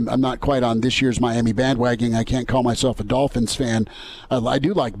 so I'm not quite on this year's Miami bandwagon. I can't call myself a Dolphins fan. I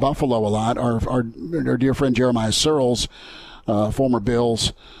do like Buffalo a lot. Our dear friend Jeremiah Searles, former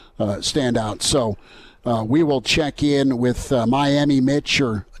Bills standout. So we will check in with Miami Mitch.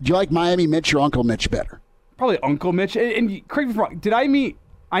 Or do you like Miami Mitch or Uncle Mitch better? Probably Uncle Mitch. And correct me if I'm wrong, did I meet?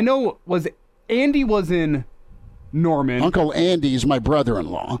 I know Andy was in Norman. Uncle Andy is my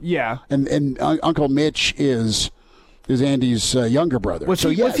brother-in-law. Yeah. And Uncle Mitch is Andy's younger brother. Was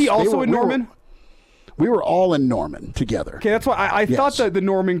he also in Norman? We were all in Norman together. Okay, that's why I thought that the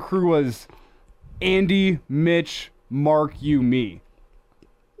Norman crew was Andy, Mitch, Mark, you, me.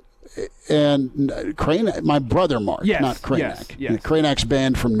 And Cranack, my brother Mark, not Cranack. Yes. Cranack's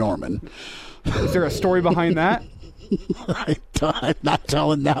band from Norman. Is there a story behind that? I'm not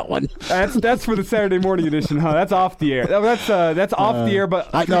telling that one. That's for the Saturday morning edition, huh? That's off the air. That's off the air. But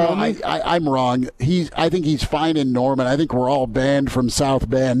I'm wrong. I think he's fine in Norman. I think we're all banned from South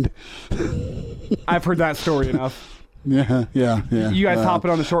Bend. I've heard that story enough. Yeah. You guys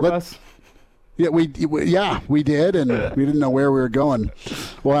hopping on the short bus? Yeah, we did, and we didn't know where we were going.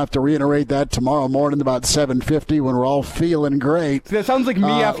 We'll have to reiterate that tomorrow morning about 7:50 when we're all feeling great. That sounds like me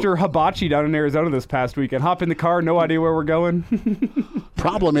after hibachi down in Arizona this past weekend. Hop in the car, no idea where we're going.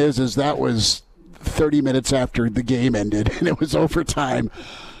 Problem is that was 30 minutes after the game ended, and it was overtime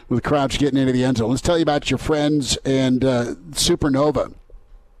with Crouch getting into the end zone. Let's tell you about your friends and Supernova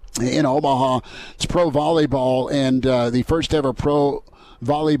in Omaha. It's pro volleyball, and the first ever pro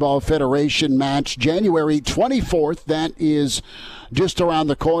Volleyball Federation match, January 24th. That is just around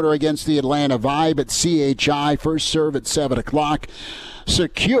the corner against the Atlanta Vibe at CHI. First serve at 7 o'clock.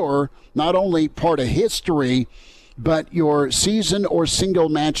 Secure not only part of history, but your season or single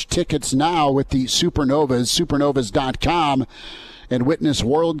match tickets now with the Supernovas, supernovas.com, and witness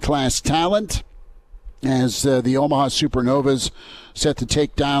world-class talent as the Omaha Supernovas set to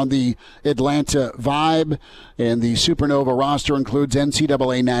take down the Atlanta Vibe. And the Supernova roster includes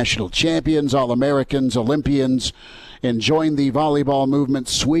NCAA national champions, All-Americans, Olympians, and join the volleyball movement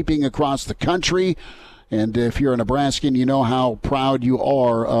sweeping across the country. And if you're a Nebraskan, you know how proud you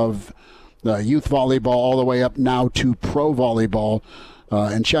are of youth volleyball all the way up now to pro volleyball.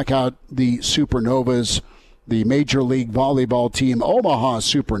 And check out the Supernovas, the Major League Volleyball team, Omaha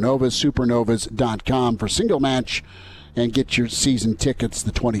Supernovas, supernovas.com for single match, and get your season tickets.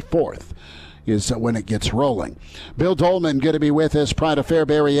 The 24th is when it gets rolling. Bill Dolman going to be with us. Pride of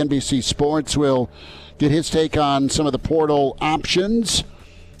Fairbury, NBC Sports, will get his take on some of the portal options.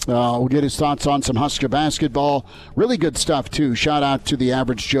 We'll get his thoughts on some Husker basketball. Really good stuff, too. Shout out to the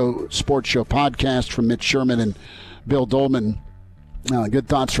Average Joe Sports Show podcast from Mitch Sherman and Bill Dolman. Good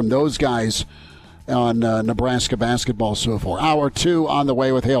thoughts from those guys on Nebraska basketball so far. Hour 2 on the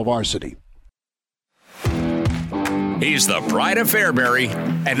way with Hail Varsity. He's the Pride of Fairbury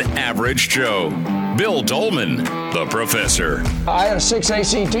and Average Joe. Bill Dolman, the professor. I had a 6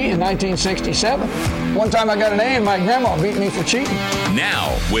 ACT in 1967. One time I got an A and my grandma beat me for cheating.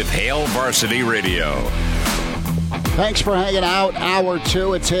 Now with Hail Varsity Radio. Thanks for hanging out. Hour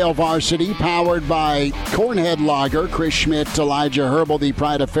 2, it's Hail Varsity, powered by Cornhead Lager, Chris Schmidt, Elijah Herbal, the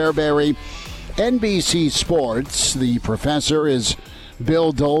Pride of Fairbury, NBC Sports. The professor is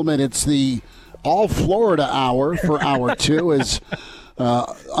Bill Dolman. It's the All Florida Hour for Hour 2 as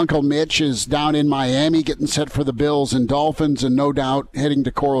Uncle Mitch is down in Miami getting set for the Bills and Dolphins, and no doubt heading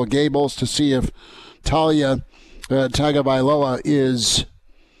to Coral Gables to see if Talia Tagovailoa is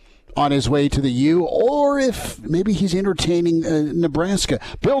on his way to the U, or if maybe he's entertaining Nebraska.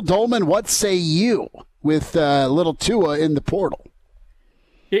 Bill Dolman, what say you with little Tua in the portal?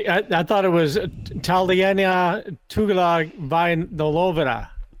 I thought it was Talia Tagovailoa.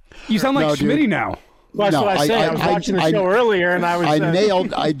 You sound like Schmitty now. Well, that's what I say. I was watching the show earlier, and I was.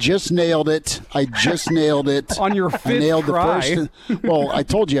 I just nailed it. On your fifth try. Well, I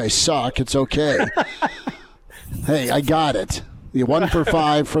told you I suck. It's okay. Hey, I got it. The 1 for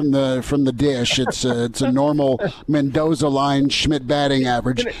 5 from the dish. It's a normal Mendoza line Schmidt batting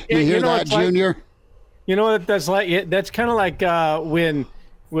average. You hear that, Junior? You know what that's like? That's kind of like when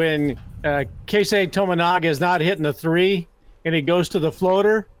Keisei Tominaga is not hitting a 3 and he goes to the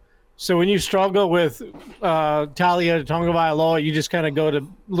floater. So when you struggle with Talia Tagovailoa, you just kind of go to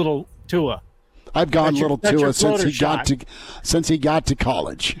little Tua. I've gone little Tua since he got to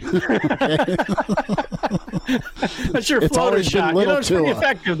college. That's your floater shot. You know, it's pretty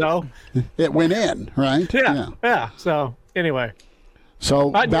effective, though. It went in, right? Yeah. So anyway. So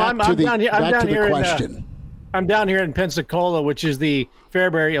back to the question. I'm down here in Pensacola, which is the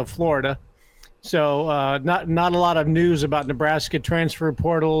Fairbury of Florida. So not a lot of news about Nebraska transfer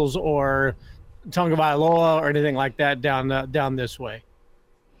portals or Tagovailoa or anything like that down this way.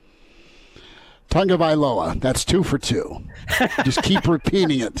 Tagovailoa, that's 2 for 2. Just keep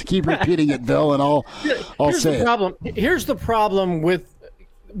repeating it. Keep repeating it, Bill, and I'll say it. Here's the problem with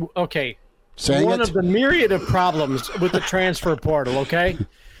saying one it? of the myriad of problems with the transfer portal, okay?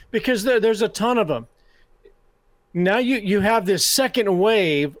 Because there's a ton of them. Now you have this second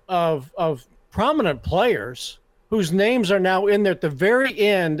wave of prominent players whose names are now in there at the very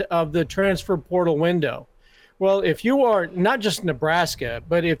end of the transfer portal window. Well, if you are not just Nebraska,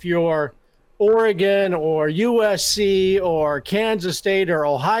 but if you're Oregon or USC or Kansas State or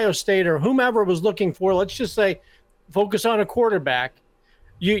Ohio State or whomever was looking for, let's just say, focus on a quarterback,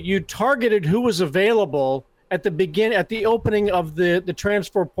 you targeted who was available at the opening of the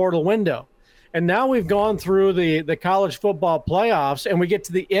transfer portal window. And now we've gone through the college football playoffs and we get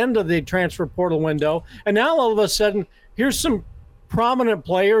to the end of the transfer portal window. And now all of a sudden, here's some prominent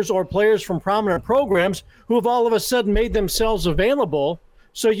players or players from prominent programs who have all of a sudden made themselves available.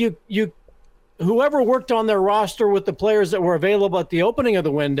 So whoever worked on their roster with the players that were available at the opening of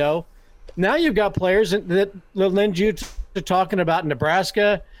the window, now you've got players that lend you to talking about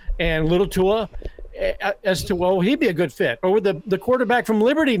Nebraska and Little Tua as to, well, he'd be a good fit. Or would the quarterback from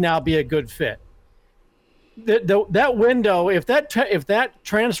Liberty now be a good fit? That window, if that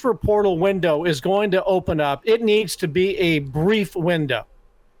transfer portal window is going to open up, it needs to be a brief window.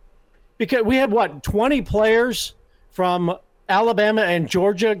 Because we had, 20 players from Alabama and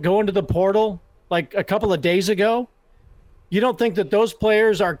Georgia go into the portal like a couple of days ago? You don't think that those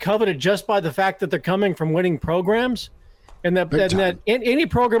players are coveted just by the fact that they're coming from winning programs? And that any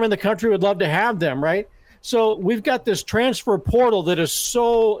program in the country would love to have them, right? So we've got this transfer portal that is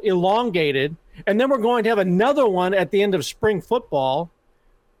so elongated, and then we're going to have another one at the end of spring football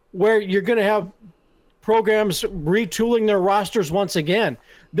where you're going to have programs retooling their rosters once again.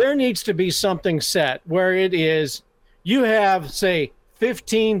 There needs to be something set where it is you have, say,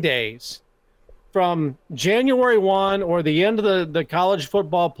 15 days from January 1 or the end of the college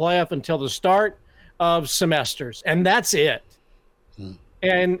football playoff until the start of semesters, and that's it.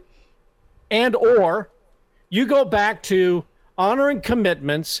 And or you go back to honoring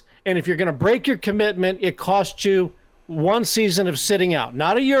commitments, and if you're going to break your commitment, it costs you 1 season of sitting out.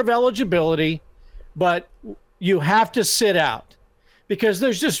 Not a year of eligibility, but you have to sit out because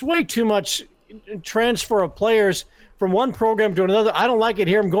there's just way too much transfer of players from one program to another. I don't like it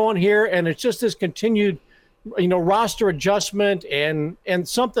here. I'm going here, and it's just this continued roster adjustment, and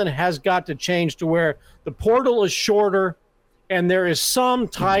something has got to change to where the portal is shorter and there is some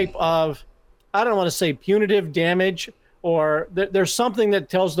type of, I don't want to say punitive damage, or there's something that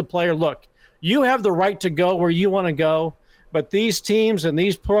tells the player, look, you have the right to go where you want to go, but these teams and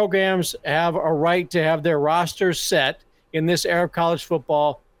these programs have a right to have their rosters set in this era of college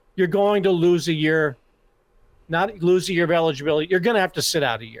football. You're going to lose a year, not lose a year of eligibility. You're going to have to sit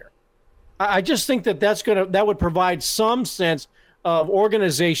out a year. I just think that would provide some sense of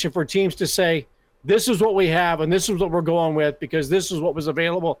organization for teams to say, this is what we have and this is what we're going with because this is what was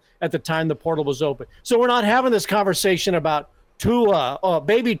available at the time the portal was open. So we're not having this conversation about Tua,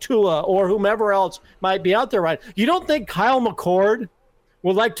 baby Tua, or whomever else might be out there, right? You don't think Kyle McCord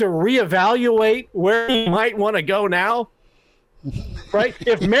would like to reevaluate where he might want to go now? Right?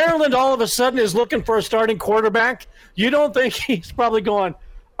 If Maryland all of a sudden is looking for a starting quarterback, you don't think he's probably going,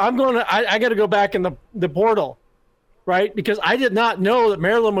 I got to go back in the portal, right? Because I did not know that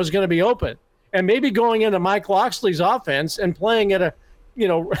Maryland was going to be open. And maybe going into Mike Loxley's offense and playing at a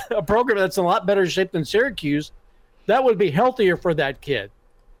program that's in a lot better shape than Syracuse, that would be healthier for that kid.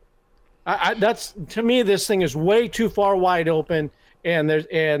 That's, to me, this thing is way too far wide open,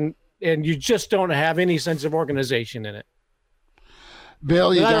 and you just don't have any sense of organization in it.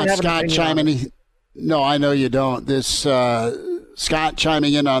 Bill, you got Scott chiming in. No, I know you don't. This Scott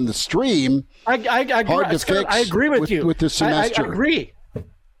chiming in on the stream. Hard to fix. I agree with you. With the semester. I agree.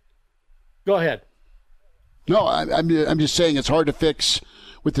 Go ahead. No, I'm just saying it's hard to fix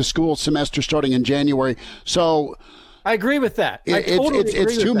with the school semester starting in January. So I agree with that.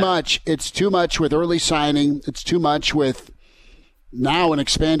 It's too much. It's too much with early signing. It's too much with now an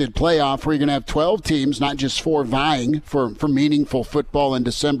expanded playoff where you're going to have 12 teams, not just 4 vying for meaningful football in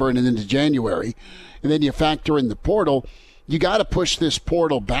December and into January. And then you factor in the portal. You got to push this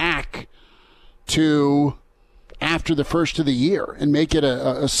portal back to after the first of the year and make it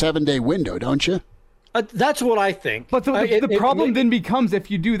a 7-day window, don't you? That's what I think. But the problem then becomes,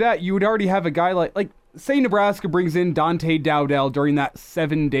 if you do that, you would already have a guy like say Nebraska brings in Dante Dowdell during that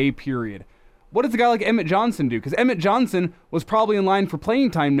 7-day period. What does a guy like Emmett Johnson do? Because Emmett Johnson was probably in line for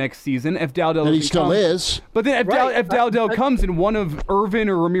playing time next season if Dowdell and he still is. But then if Dowdell comes and one of Irvin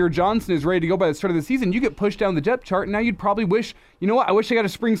or Ramir Johnson is ready to go by the start of the season, you get pushed down the depth chart, and now you'd probably wish, you know what, I wish I got a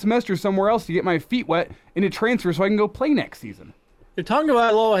spring semester somewhere else to get my feet wet in a transfer so I can go play next season.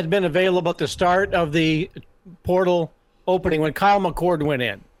 Tagovailoa had been available at the start of the portal opening when Kyle McCord went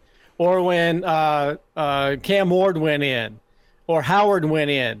in, or when Cam Ward went in, or Howard went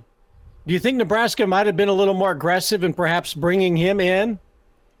in. Do you think Nebraska might have been a little more aggressive in perhaps bringing him in?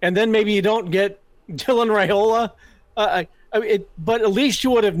 And then maybe you don't get Dylan Raiola? But at least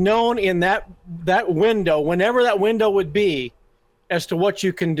you would have known in that window, whenever that window would be, as to what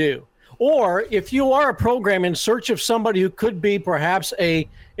you can do. Or if you are a program in search of somebody who could be perhaps a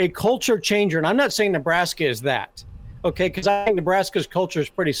culture changer, and I'm not saying Nebraska is that, okay, because I think Nebraska's culture is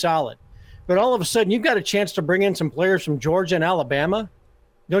pretty solid. But all of a sudden you've got a chance to bring in some players from Georgia and Alabama.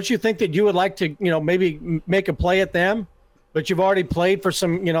 Don't you think that you would like to, maybe make a play at them, but you've already played for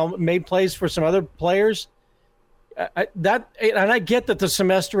some, made plays for some other players? And I get that the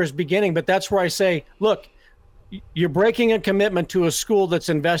semester is beginning, but that's where I say, look, you're breaking a commitment to a school that's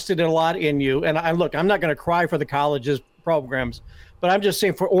invested a lot in you. And I'm not going to cry for the colleges programs, but I'm just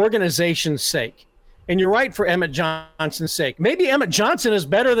saying for organization's sake. And you're right, for Emmett Johnson's sake. Maybe Emmett Johnson is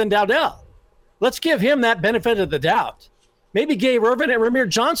better than Dowdell. Let's give him that benefit of the doubt. Maybe Gabe Irvin and Ramir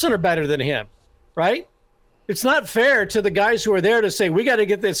Johnson are better than him, right? It's not fair to the guys who are there to say, we got to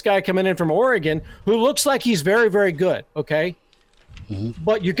get this guy coming in from Oregon who looks like he's very, very good, okay? Mm-hmm.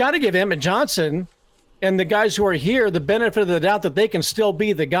 But you got to give Emmett Johnson and the guys who are here the benefit of the doubt that they can still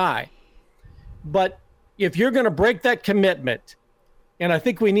be the guy. But if you're going to break that commitment, and I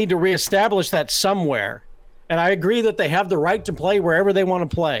think we need to reestablish that somewhere, and I agree that they have the right to play wherever they want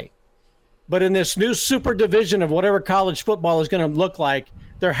to play. But in this new super division of whatever college football is going to look like,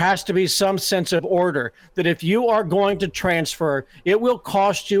 there has to be some sense of order that if you are going to transfer, it will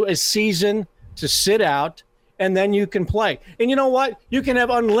cost you a season to sit out, and then you can play. And you know what? You can have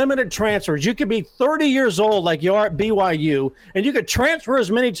unlimited transfers. You could be 30 years old like you are at BYU, and you could transfer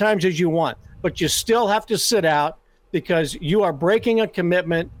as many times as you want, but you still have to sit out because you are breaking a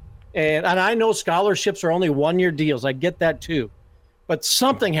commitment. And I know scholarships are only one-year deals. I get that too. But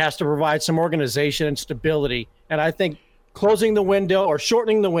something has to provide some organization and stability. And I think closing the window or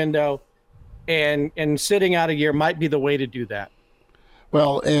shortening the window and sitting out a year might be the way to do that.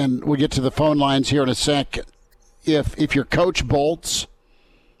 Well, and we'll get to the phone lines here in a sec. If your coach bolts,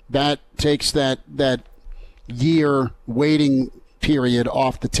 that takes that year waiting period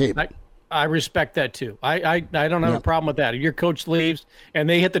off the table. I respect that too. I don't have a problem with that. If your coach leaves and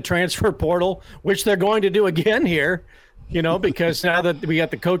they hit the transfer portal, which they're going to do again here, because now that we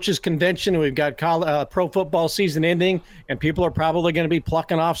got the coaches convention and we've got pro football season ending, and people are probably going to be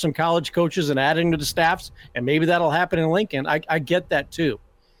plucking off some college coaches and adding to the staffs, and maybe that'll happen in Lincoln. I get that too.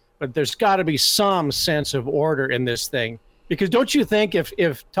 But there's got to be some sense of order in this thing. Because don't you think if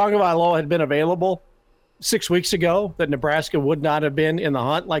Tagovailoa had been available 6 weeks ago, that Nebraska would not have been in the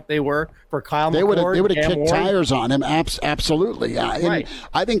hunt like they were for Kyle McCord? They would have kicked tires on him, absolutely. Right.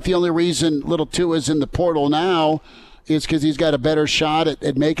 I think the only reason Little Tua is in the portal now is because he's got a better shot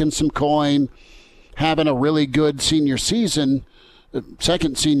at making some coin, having a really good senior season,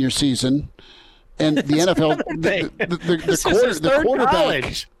 second senior season, and the NFL, the quarterback.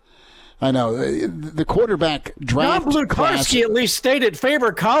 College. I know the quarterback draft. John Blukarski at least stayed at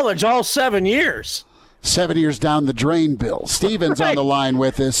Faber College all 7 years. 7 years down the drain, Bill. Steven's on the line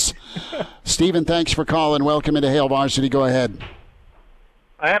with us. Steven, thanks for calling. Welcome into Hail Varsity. Go ahead.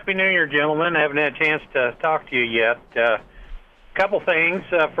 Happy New Year, gentlemen. I haven't had a chance to talk to you yet. Couple things.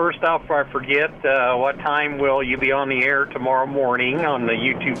 First off, before I forget, what time will you be on the air tomorrow morning on the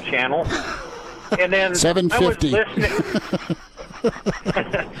YouTube channel? And then 7:50.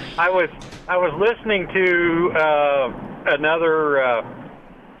 I was listening to another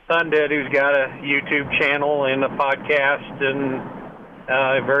Sunded who's got a YouTube channel and a podcast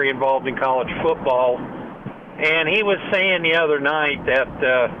and very involved in college football. And he was saying the other night that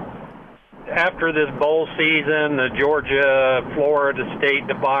after this bowl season, the Georgia-Florida State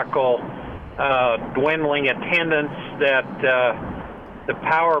debacle, dwindling attendance, that the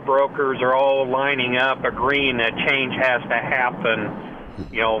power brokers are all lining up, agreeing that change has to happen,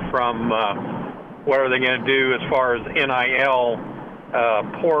 from what are they going to do as far as NIL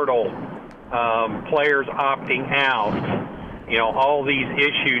portal, players opting out. All these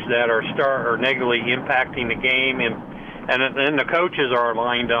issues that are negatively impacting the game, and then the coaches are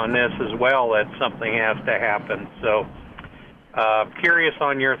aligned on this as well, that something has to happen. So curious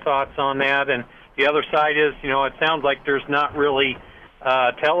on your thoughts on that. And The other side is, it sounds like there's not really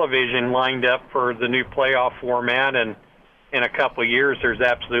television lined up for the new playoff format, and in a couple of years there's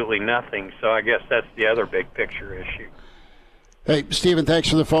absolutely nothing. So I guess that's the other big picture issue. Hey, Stephen, thanks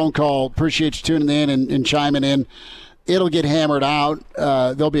for the phone call. Appreciate you tuning in and chiming in. It'll get hammered out.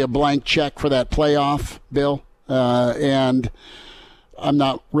 There'll be a blank check for that playoff, Bill, and I'm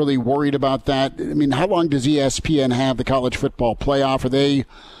not really worried about that. I mean, how long does ESPN have the college football playoff?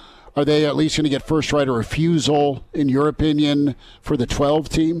 Are they at least going to get first right of refusal, in your opinion, for the 12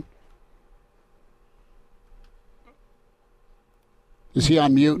 team? Is he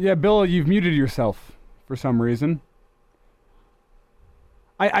on mute? Yeah, Bill, you've muted yourself for some reason.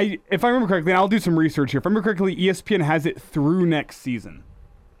 If I remember correctly, and I'll do some research here. If I remember correctly, ESPN has it through next season,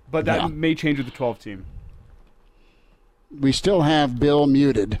 but that may change with the 12 team. We still have Bill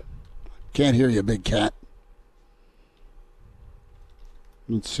muted. Can't hear you, big cat.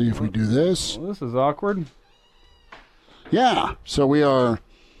 Let's see if we do this. Well, this is awkward. Yeah, so we are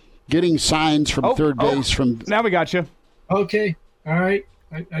getting signs from third base. From now we got you. Okay, all right.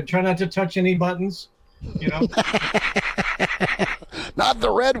 I try not to touch any buttons. Not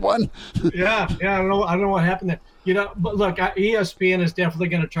the red one. yeah. I don't know what happened there. But look, ESPN is definitely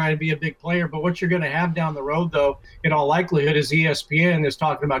going to try to be a big player. But what you're going to have down the road, though, in all likelihood, is ESPN is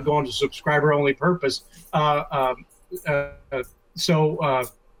talking about going to subscriber-only purpose. So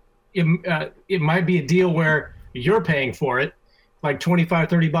it might be a deal where you're paying for it, like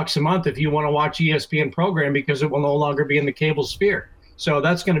 $25-$30 a month if you want to watch ESPN program, because it will no longer be in the cable sphere. So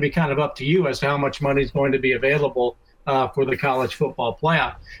that's going to be kind of up to you as to how much money is going to be available for the college football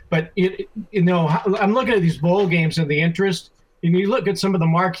playoff. But I'm looking at these bowl games and the interest, and you look at some of the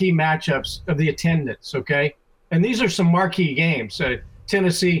marquee matchups of the attendance. Okay, and these are some marquee games.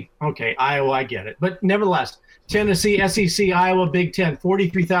 Tennessee, okay, Iowa, I get it, but nevertheless. Tennessee, SEC, Iowa, Big Ten,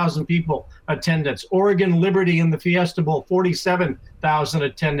 43,000 people attendance. Oregon, Liberty in the Fiesta Bowl, 47,000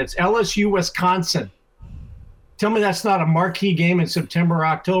 attendance. LSU, Wisconsin. Tell me that's not a marquee game in September or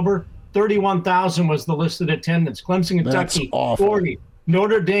October. 31,000 was the listed attendance. Clemson, Kentucky, 40.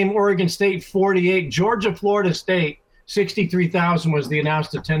 Notre Dame, Oregon State, 48. Georgia, Florida State, 63,000 was the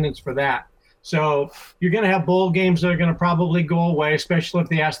announced attendance for that. So you're going to have bowl games that are going to probably go away, especially if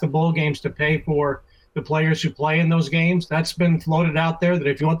they ask the bowl games to pay for the players who play in those games. That's been floated out there that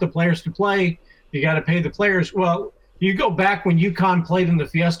if you want the players to play, you got to pay the players. Well, you go back when UConn played in the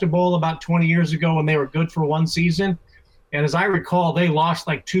Fiesta Bowl about 20 years ago when they were good for one season. And as I recall, they lost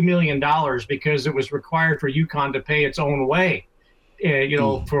like $2 million because it was required for UConn to pay its own way,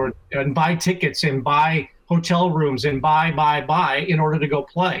 and buy tickets and buy hotel rooms and buy in order to go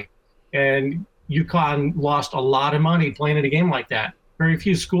play. And UConn lost a lot of money playing in a game like that. Very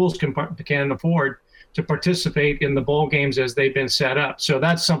few schools can afford to participate in the bowl games as they've been set up. So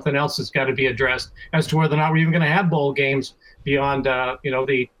that's something else that's got to be addressed as to whether or not we're even going to have bowl games beyond,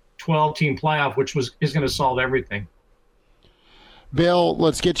 the 12-team playoff, which is going to solve everything. Bill,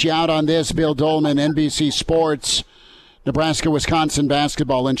 let's get you out on this. Bill Dolman, NBC Sports, Nebraska-Wisconsin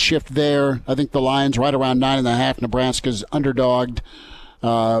basketball and shift there. I think the line's right around 9.5. Nebraska's underdogged.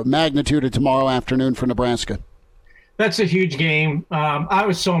 Magnitude of tomorrow afternoon for Nebraska. That's a huge game. I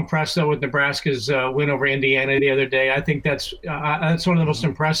was so impressed, though, with Nebraska's win over Indiana the other day. I think that's one of the most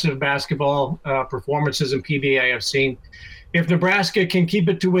impressive basketball performances in PBA I've seen. If Nebraska can keep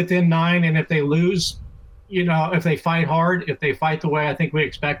it to within 9, and if they lose, if they fight hard, if they fight the way I think we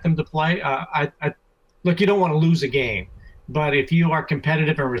expect them to play, look, you don't want to lose a game. But if you are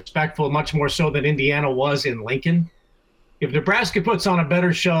competitive and respectful, much more so than Indiana was in Lincoln, if Nebraska puts on a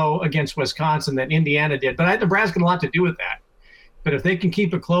better show against Wisconsin than Indiana did, but Nebraska had a lot to do with that. But if they can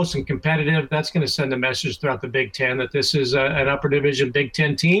keep it close and competitive, that's going to send a message throughout the Big Ten that this is an upper division Big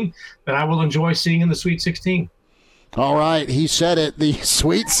Ten team that I will enjoy seeing in the Sweet 16. All right, he said it, the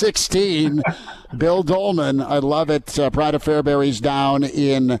Sweet 16. Bill Dolman, I love it. Pride of Fairbury's down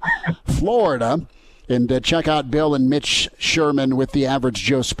in Florida. And check out Bill and Mitch Sherman with the Average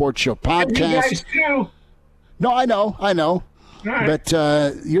Joe Sports Show podcast. You guys too. No, I know. Right. But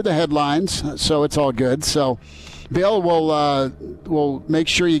you're the headlines, so it's all good. So, Bill, we'll make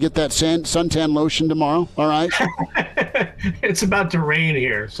sure you get that suntan lotion tomorrow, all right? It's about to rain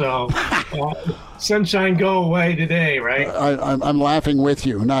here, so sunshine go away today, right? I'm laughing with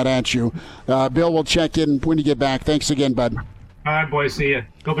you, not at you. Bill, we'll check in when you get back. Thanks again, bud. All right, boys. See you.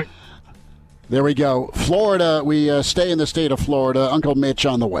 Go back. There we go. Florida, we stay in the state of Florida. Uncle Mitch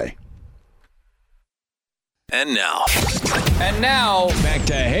on the way. And now, back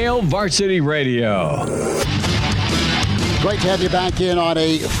to Hail Varsity Radio. Great to have you back in on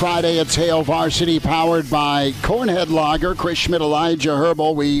a Friday. It's Hail Varsity, powered by Cornhead Lager. Chris Schmidt, Elijah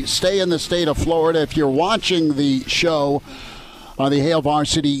Herbal. We stay in the state of Florida. If you're watching the show on the Hail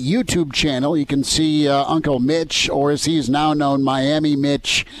Varsity YouTube channel, you can see Uncle Mitch, or as he is now known, Miami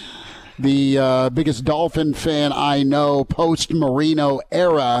Mitch, the biggest Dolphin fan I know, post-Marino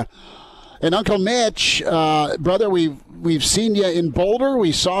era. And Uncle Mitch, brother, we've seen you in Boulder.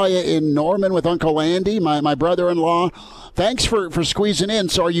 We saw you in Norman with Uncle Andy, my brother-in-law. Thanks for squeezing in.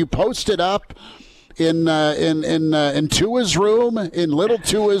 So are you posted up in Tua's room, in little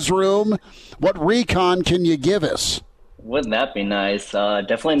Tua's room? What recon can you give us? Wouldn't that be nice?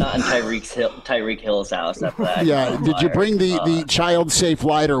 Definitely not in Tyreek Hill's house. After that. Yeah. Did you bring the child-safe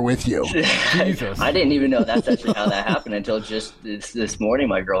lighter with you? Jesus. I didn't even know that's actually how that happened until just this morning.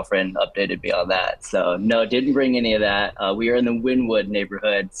 My girlfriend updated me on that. So no, didn't bring any of that. We are in the Wynwood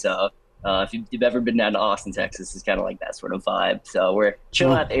neighborhood, so if you've ever been down to Austin, Texas, it's kind of like that sort of vibe. So we're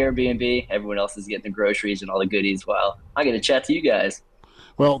chilling at the Airbnb. Everyone else is getting the groceries and all the goodies while I get to chat to you guys.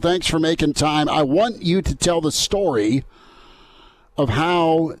 Well, thanks for making time. I want you to tell the story of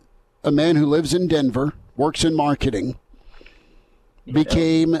how a man who lives in Denver, works in marketing,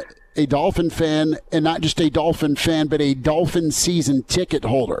 became a Dolphin fan, and not just a Dolphin fan, but a Dolphin season ticket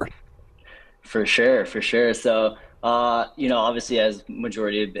holder. For sure. So, obviously, as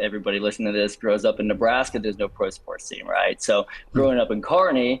majority of everybody listening to this grows up in Nebraska, there's no pro sports team, right? So growing up in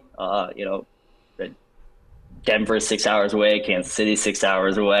Kearney, Denver is 6 hours away, Kansas City 6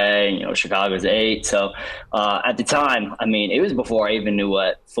 hours away, Chicago's 8. So at the time, it was before I even knew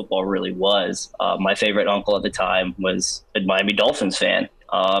what football really was. My favorite uncle at the time was a Miami Dolphins fan.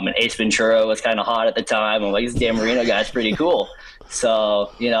 And Ace Ventura was kind of hot at the time. I'm like, this Dan Marino guy's pretty cool.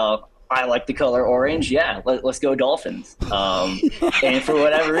 So, I like the color orange. Yeah, let's go Dolphins. And for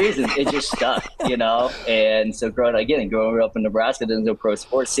whatever reason, it just stuck, And so growing up in Nebraska, there's no pro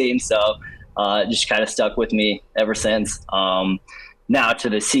sports team. So just kind of stuck with me ever since. Now to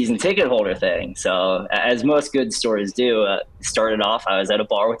the season ticket holder thing. So as most good stories do, started off, I was at a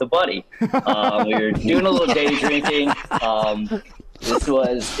bar with a buddy. We were doing a little day drinking. I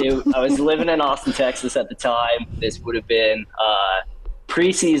was living in Austin, Texas at the time. This would have been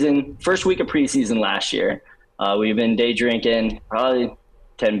first week of preseason last year. We've been day drinking, probably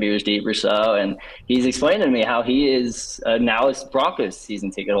 10 beers deep or so, and he's explaining to me how he is now a Broncos season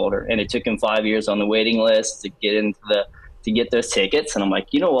ticket holder, and it took him 5 years on the waiting list to get those tickets. And I'm like,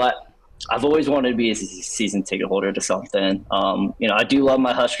 you know what? I've always wanted to be a season ticket holder to something. I do love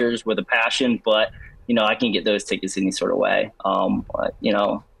my Huskers with a passion, but I can get those tickets any sort of way. I'm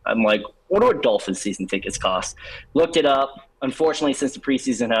like, what do Dolphins season tickets cost? Looked it up. Unfortunately, since the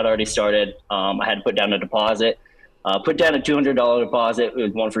preseason had already started, I had to put down a deposit. Put down a $200 deposit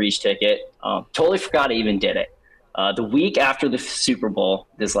with one for each ticket. Totally forgot I even did it. The week after the Super Bowl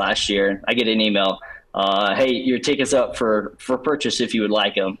this last year, I get an email. Hey, your ticket's up for purchase if you would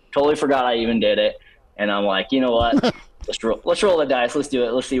like them. Totally forgot I even did it. And I'm like, you know what? Let's roll the dice. Let's do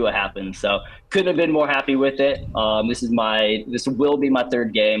it. Let's see what happens. So couldn't have been more happy with it. This will be my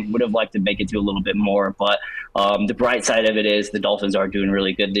third game. Would have liked to make it to a little bit more, but the bright side of it is the Dolphins are doing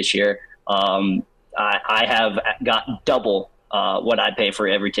really good this year. I have got double what I pay for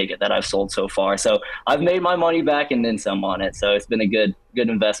every ticket that I've sold so far. So I've made my money back and then some on it. So it's been a good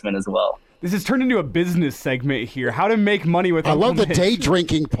investment as well. This has turned into a business segment here. How to make money with. I love the day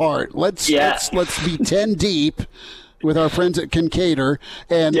drinking part. Let's be 10 deep with our friends at Kincaidor,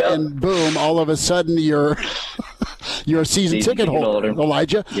 and boom, all of a sudden you're a season ticket holder.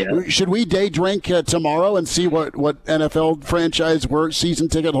 Elijah, should we day drink tomorrow and see what NFL franchise we're season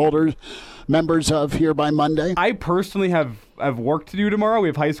ticket holders? Members of here by Monday? I personally have work to do tomorrow. We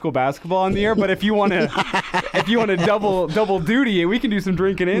have high school basketball on the air, but if you want to double duty, we can do some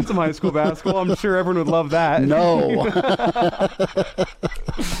drinking and some high school basketball. I'm sure everyone would love that. No.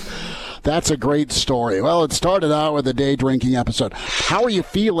 That's a great story. Well, it started out with a day drinking episode. How are you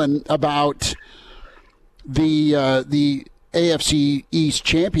feeling about the AFC East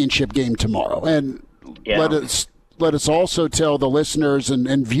championship game tomorrow? And let us also tell the listeners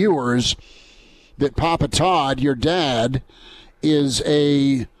and viewers that Papa Todd, your dad, is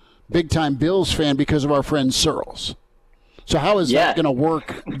a big-time Bills fan because of our friend Searles. So how is that going to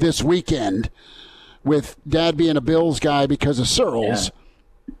work this weekend with Dad being a Bills guy because of Searles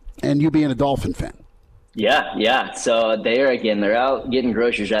and you being a Dolphin fan? Yeah. So they're out getting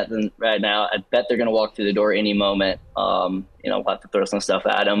groceries right now. I bet they're going to walk through the door any moment. We'll have to throw some stuff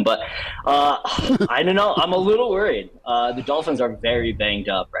at them. But I don't know. I'm a little worried. The Dolphins are very banged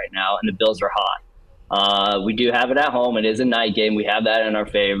up right now, and the Bills are hot. We do have it at home. It is a night game. We have that in our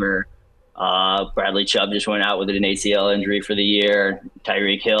favor. Bradley Chubb just went out with an ACL injury for the year.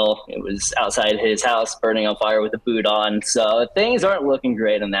 Tyreek Hill, it was outside his house burning on fire with a boot on. So things aren't looking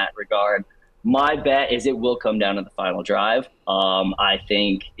great in that regard. My bet is it will come down to the final drive. I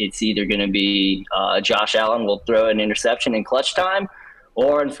think it's either going to be Josh Allen will throw an interception in clutch time,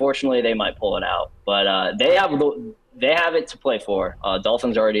 or unfortunately they might pull it out. But they have it to play for.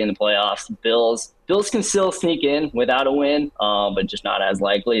 Dolphins are already in the playoffs. Bills can still sneak in without a win, but just not as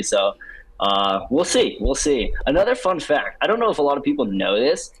likely. So we'll see. We'll see. Another fun fact. I don't know if a lot of people know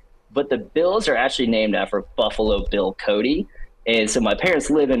this, but the Bills are actually named after Buffalo Bill Cody. And so my parents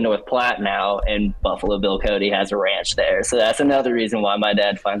live in North Platte now, and Buffalo Bill Cody has a ranch there. So that's another reason why my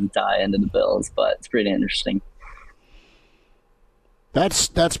dad finds a tie into the Bills, but it's pretty interesting.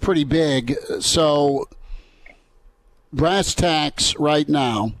 That's pretty big. So brass tacks right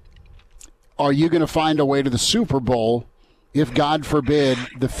now, are you going to find a way to the Super Bowl if, God forbid,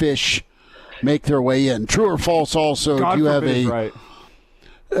 the fish make their way in? True or false also, God do you have forbid,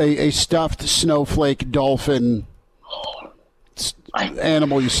 a stuffed snowflake dolphin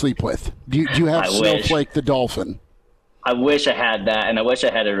animal you sleep with? Do you have Snowflake the dolphin? I wish I had that, and I wish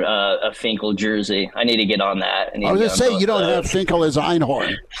I had a Finkel jersey. I need to get on that. I was going to say, you don't have Finkel as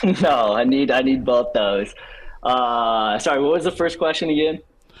Einhorn. No, I need both those. Sorry, what was the first question again?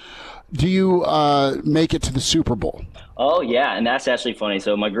 Do you make it to the Super Bowl? Oh, yeah, and that's actually funny.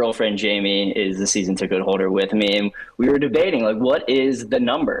 So my girlfriend, Jamie, is the season ticket holder with me, and we were debating, like, what is the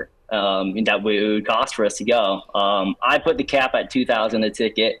number that it would cost for us to go? I put the cap at $2,000 a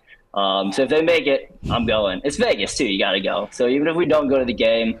ticket. So if they make it, I'm going. It's Vegas, too. You got to go. So even if we don't go to the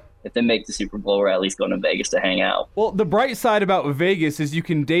game, if they make the Super Bowl, we're at least going to Vegas to hang out. Well, the bright side about Vegas is you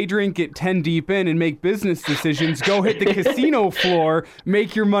can day drink it 10 deep in and make business decisions. Go hit the casino floor,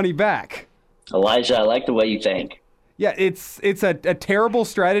 make your money back. Elijah, I like the way you think. Yeah, it's a terrible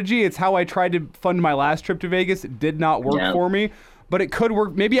strategy. It's how I tried to fund my last trip to Vegas. It did not work for me, but it could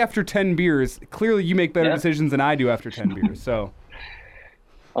work maybe after 10 beers. Clearly, you make better decisions than I do after 10 beers. So,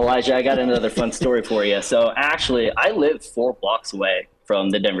 Elijah, I got another fun story for you. So actually, I live 4 blocks away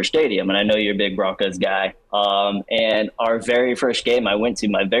from the Denver Stadium, and I know you're a big Broncos guy. And our very first game I went to,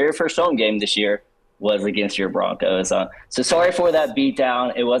 my very first home game this year, was against your Broncos. So sorry for that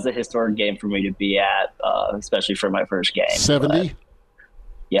beatdown. It was a historic game for me to be at, especially for my first game. 70?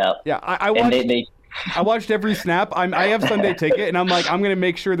 Yeah. Yeah, I watched, I watched every snap. I have Sunday ticket, and I'm like, I'm going to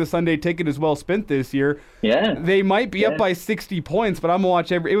make sure the Sunday ticket is well spent this year. Yeah. They might be up by 60 points, but I'm going to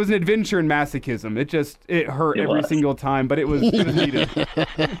watch every. It was an adventure in masochism. It hurt every single time, but it was needed.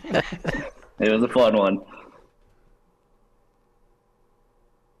 It was a fun one.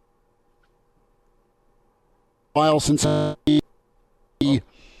 While since the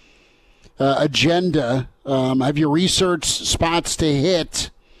agenda, have you researched spots to hit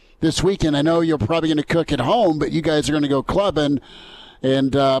this weekend? I know you're probably going to cook at home, but you guys are going to go clubbing,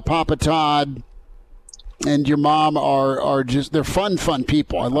 and Papa Todd and your mom are just, they're fun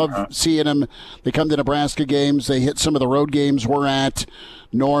people. I love seeing them. They come to Nebraska games. They hit some of the road games we're at,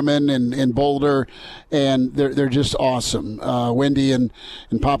 Norman and Boulder, and they're just awesome. Wendy and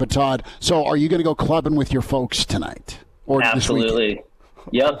Papa Todd. So are you going to go clubbing with your folks tonight? Or Absolutely.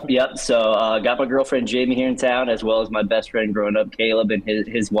 Yep. So got my girlfriend Jamie here in town, as well as my best friend growing up, Caleb, and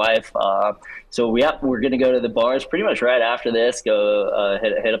his wife. So we're going to go to the bars pretty much right after this. Go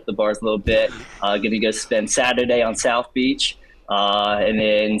hit up the bars a little bit. Going to go spend Saturday on South Beach, and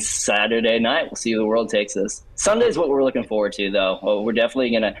then Saturday night we'll see where the world takes us. Sunday is what we're looking forward to, though. We're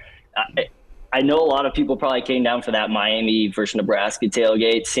definitely going to. I know a lot of people probably came down for that Miami versus Nebraska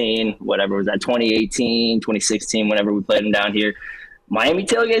tailgate scene. Whatever was that, 2018, 2016, whenever we played them down here. Miami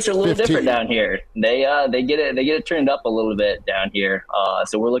tailgates are a little different down here. They get it turned up a little bit down here.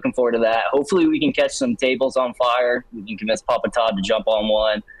 So we're looking forward to that. Hopefully we can catch some tables on fire. We can convince Papa Todd to jump on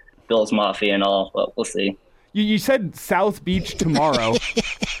one, Bill's Mafia and all, but we'll see. You said South Beach tomorrow.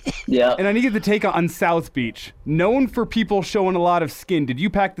 Yeah. And I need to take on South Beach. Known for people showing a lot of skin. Did you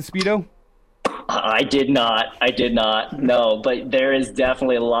pack the Speedo? I did not. No, but there is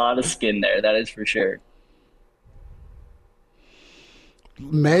definitely a lot of skin there. That is for sure.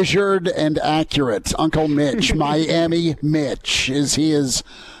 Measured and accurate. Uncle Mitch, Miami Mitch, he is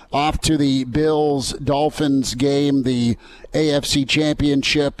off to the Bills-Dolphins game, the AFC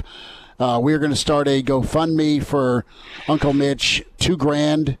Championship. We're going to start a GoFundMe for Uncle Mitch,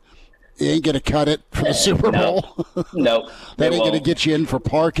 $2,000. You ain't going to cut it for the Super Bowl. Nope. That ain't going to get you in for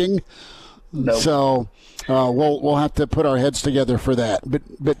parking. Nope. So we'll have to put our heads together for that.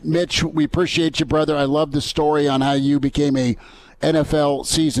 But Mitch, we appreciate you, brother. I love the story on how you became a NFL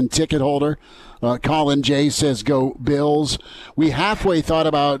season ticket holder. Colin J says, go Bills. We halfway thought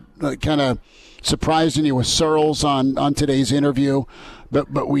about kind of surprising you with Searles on today's interview,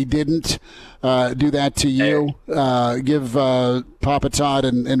 but we didn't do that to you. Give Papa Todd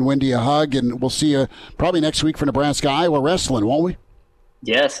and Wendy a hug, and we'll see you probably next week for Nebraska Iowa wrestling, won't we?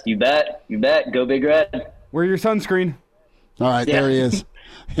 Yes, you bet. You bet. Go Big Red. Wear your sunscreen. All right, There he is.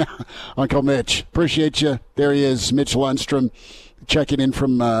 Uncle Mitch. Appreciate you. There he is, Mitch Lundstrom, checking in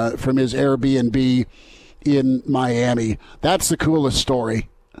from his Airbnb in Miami. That's the coolest story.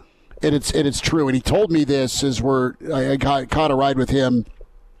 It's true. And he told me this as I caught a ride with him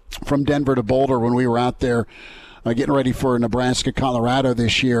from Denver to Boulder when we were out there getting ready for Nebraska, Colorado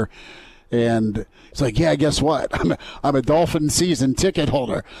this year. And it's like, yeah, guess what? I'm a Dolphin season ticket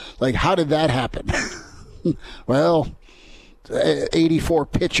holder. Like, how did that happen? Well, 84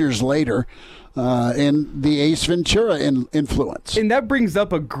 pitchers later, and the Ace Ventura influence. And that brings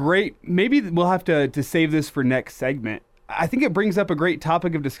up maybe we'll have to save this for next segment. I think it brings up a great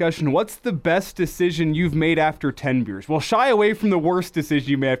topic of discussion. What's the best decision you've made after 10 beers? We'll shy away from the worst decision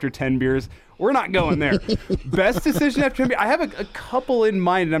you made after 10 beers. We're not going there. Best decision after 10 beers? I have a couple in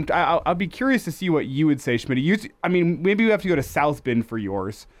mind, and I'll be curious to see what you would say, Schmitty. Maybe we have to go to South Bend for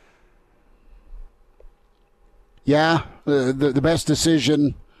yours. Yeah, the best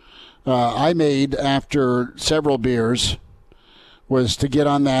decision I made after several beers was to get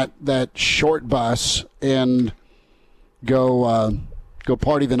on that short bus and go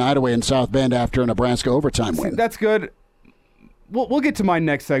party the night away in South Bend after a Nebraska overtime win. That's good. We'll get to my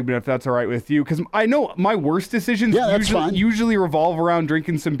next segment if that's all right with you, because I know my worst decisions usually revolve around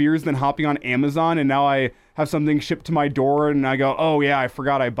drinking some beers, then hopping on Amazon, and now I have something shipped to my door, and I go, oh yeah, I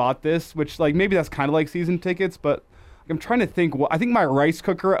forgot I bought this, which maybe that's kind of like season tickets, but I'm trying to think. I think my rice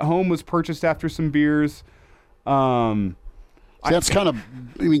cooker at home was purchased after some beers. That's kind of,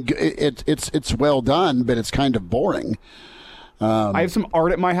 it's well done, but it's kind of boring. I have some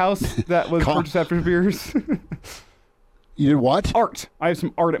art at my house that was purchased after beers. You did what? Art. I have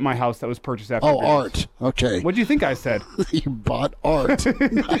some art at my house that was purchased after beers. Art. Okay. What do you think I said? You bought art.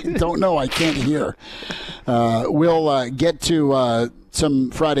 I don't know. I can't hear. We'll get to some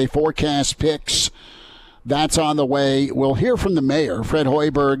Friday forecast picks. That's on the way. We'll hear from the mayor, Fred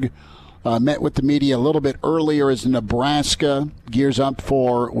Hoiberg. Met with the media a little bit earlier as Nebraska gears up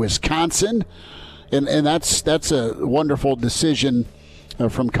for Wisconsin. And that's a wonderful decision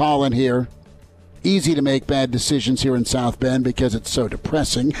from Colin here. Easy to make bad decisions here in South Bend because it's so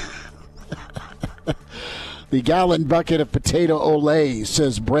depressing. The gallon bucket of potato Olay,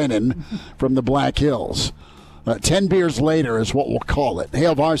 says Brennan from the Black Hills. 10 beers later is what we'll call it.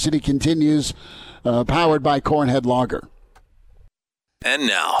 Hail Varsity continues, powered by Cornhead Lager. And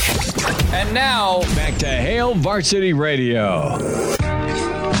now, back to Hail Varsity Radio.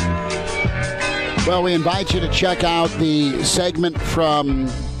 Well, we invite you to check out the segment from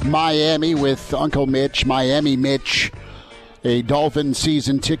Miami with Uncle Mitch, Miami Mitch, a Dolphin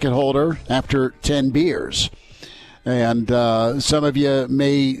season ticket holder after 10 beers. And some of you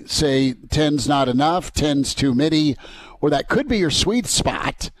may say 10's not enough, 10's too many, or that could be your sweet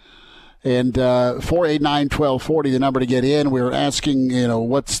spot. And 489-1240, the number to get in. We were asking,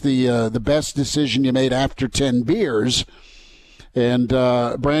 what's the best decision you made after 10 beers? And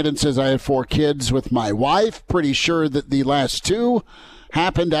Brandon says, I have 4 kids with my wife. Pretty sure that the last 2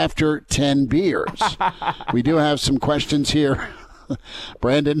 happened after 10 beers. We do have some questions here.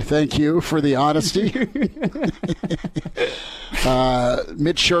 Brandon, thank you for the honesty.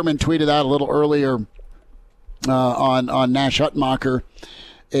 Mitch Sherman tweeted out a little earlier on Nash Hutmacher.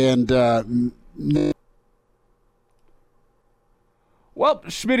 And well,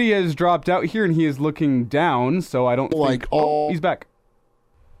 Schmitty has dropped out here, and he is looking down, so I don't think... Oh, he's back.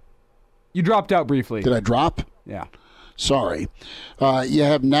 You dropped out briefly. Did I drop? Yeah. Sorry. You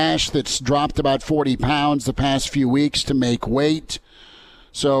have Nash that's dropped about 40 pounds the past few weeks to make weight.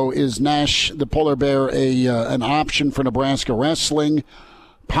 So is Nash, the polar bear, an option for Nebraska wrestling?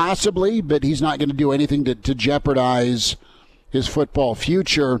 Possibly, but he's not going to do anything to jeopardize his football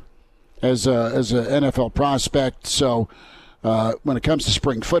future as a NFL prospect. So when it comes to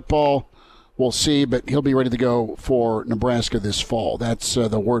spring football, we'll see, but he'll be ready to go for Nebraska this fall. That's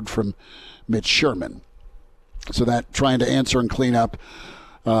the word from Mitch Sherman. So that trying to answer and clean up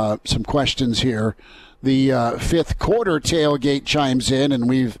some questions here. The fifth quarter tailgate chimes in, and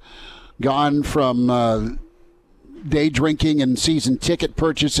we've gone from day drinking and season ticket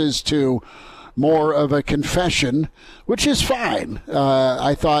purchases to more of a confession, which is fine.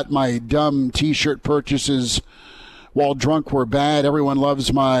 I thought my dumb T-shirt purchases while drunk were bad. Everyone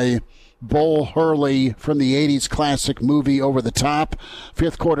loves my Bull Hurley from the 80s classic movie Over the Top.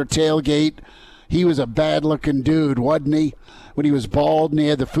 Fifth quarter tailgate. He was a bad-looking dude, wasn't he? When he was bald and he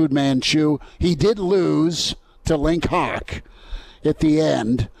had the Food Man shoe. He did lose to Link Hawk at the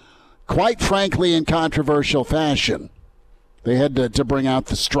end, quite frankly in controversial fashion. They had to bring out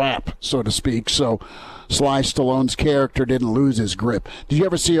the strap, so to speak, so Sly Stallone's character didn't lose his grip. Did you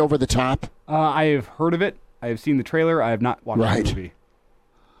ever see Over the Top? I have heard of it. I have seen the trailer. I have not watched the movie.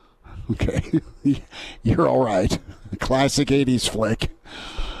 Okay. You're all right. Classic 80s flick.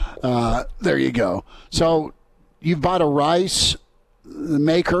 There you go. So you've bought a rice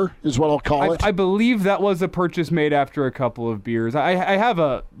maker is what I'll call it. I believe that was a purchase made after a couple of beers. I have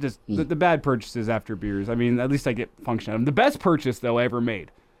the bad purchases after beers. I mean, at least I get function out of them. The best purchase, though, I ever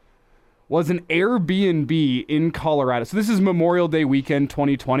made was an Airbnb in Colorado. So this is Memorial Day weekend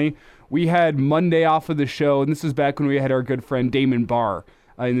 2020. We had Monday off of the show, and this is back when we had our good friend Damon Barr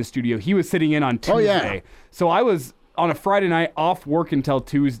in the studio. He was sitting in on Tuesday. Oh, yeah. So I was on a Friday night off work until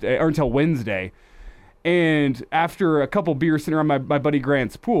Wednesday. And after a couple beers sitting around my buddy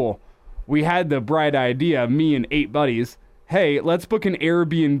Grant's pool, we had the bright idea, me and 8 buddies, hey, let's book an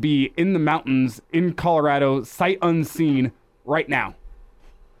Airbnb in the mountains in Colorado, sight unseen, right now.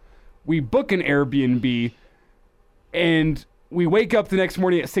 We book an Airbnb, and we wake up the next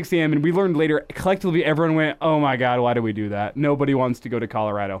morning at 6 a.m., and we learned later, collectively, everyone went, oh my God, why did we do that? Nobody wants to go to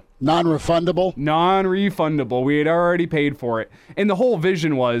Colorado. Non-refundable? Non-refundable. We had already paid for it. And the whole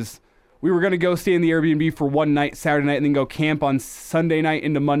vision was, we were going to go stay in the Airbnb for one night, Saturday night, and then go camp on Sunday night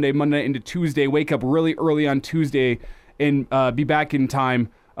into Monday night into Tuesday, wake up really early on Tuesday, and be back in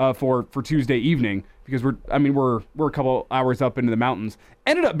time for Tuesday evening, because we're a couple hours up into the mountains.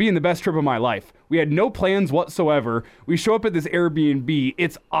 Ended up being the best trip of my life. We had no plans whatsoever. We show up at this Airbnb.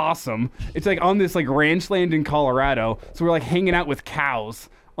 It's awesome. It's like on this like ranch land in Colorado. So we're like hanging out with cows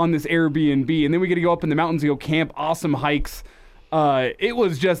on this Airbnb, and then we get to go up in the mountains and go camp. Awesome hikes. It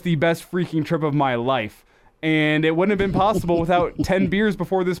was just the best freaking trip of my life. And it wouldn't have been possible without 10 beers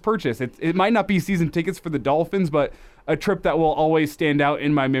before this purchase. It might not be season tickets for the Dolphins, but a trip that will always stand out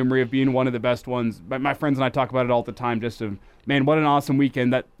in my memory of being one of the best ones. My friends and I talk about it all the time. Man, what an awesome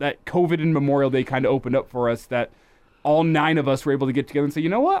weekend. That COVID and Memorial Day kind of opened up for us, that all 9 of us were able to get together and say, you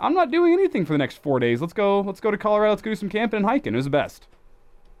know what? I'm not doing anything for the next 4 days. Let's go to Colorado. Let's go do some camping and hiking. It was the best.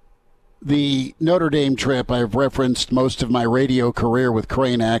 The Notre Dame trip, I've referenced most of my radio career with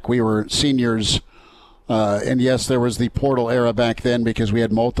Cranack. We were seniors, and yes, there was the portal era back then because we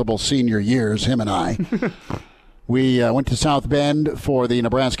had multiple senior years, him and I. We went to South Bend for the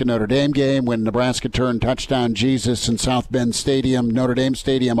Nebraska-Notre Dame game when Nebraska turned touchdown Jesus in South Bend Stadium, Notre Dame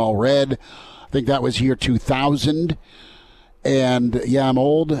Stadium all red. I think that was year 2000. And, yeah, I'm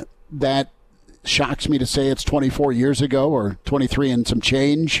old. That shocks me to say it's 24 years ago, or 23 and some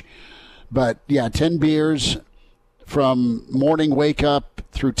change. But, yeah, 10 beers from morning wake-up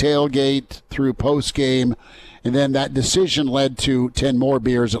through tailgate, through post-game, and then that decision led to 10 more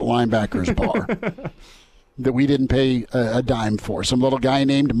beers at Linebackers Bar that we didn't pay a dime for. Some little guy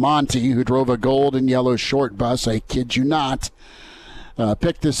named Monty, who drove a gold and yellow short bus, I kid you not,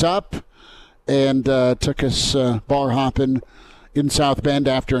 picked us up and took us bar hopping in South Bend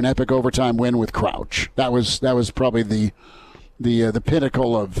after an epic overtime win with Crouch. That was probably the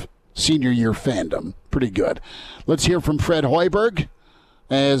pinnacle of senior year fandom. Pretty good. Let's hear from Fred Hoiberg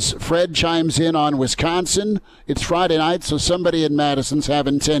as Fred chimes in on Wisconsin. It's Friday night, so somebody in Madison's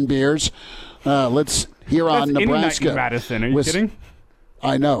having 10 beers. Let's hear on Nebraska. Any night in Madison. Are you kidding?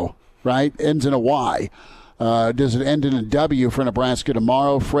 I know, right? Ends in a Y. Does it end in a W for Nebraska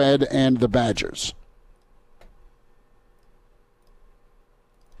tomorrow, Fred, and the Badgers?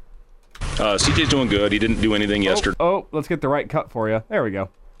 CJ's doing good. He didn't do anything yesterday. Oh, let's get the right cut for you. There we go.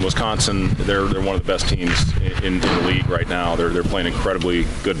 Wisconsin, they're one of the best teams in the league right now. They're playing incredibly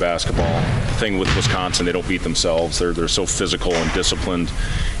good basketball. The thing with Wisconsin, they don't beat themselves. They're so physical and disciplined,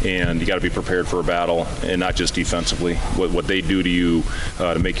 and you got to be prepared for a battle, and not just defensively. What they do to you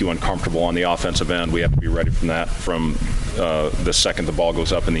to make you uncomfortable on the offensive end, we have to be ready from the second the ball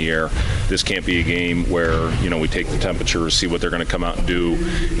goes up in the air. This can't be a game where we take the temperatures, see what they're going to come out and do,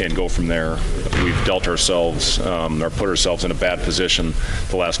 and go from there. We've dealt ourselves or put ourselves in a bad position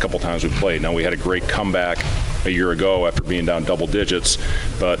the last couple times we played. Now, we had a great comeback a year ago after being down double digits,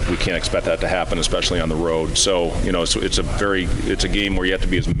 but we can't expect that to happen, especially on the road. So, it's a game where you have to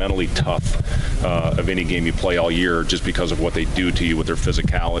be as mentally tough of any game you play all year, just because of what they do to you with their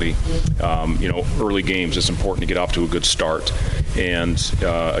physicality. Early games, it's important to get off to a good start. And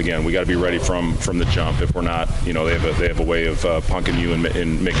again, we got to be ready from the jump. If we're not, they have a way of punking you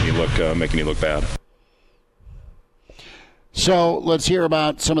and making you look bad. So let's hear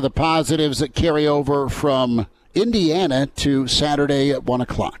about some of the positives that carry over from Indiana to Saturday at 1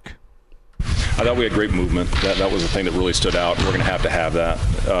 o'clock. I thought we had great movement. That was the thing that really stood out. We're going to have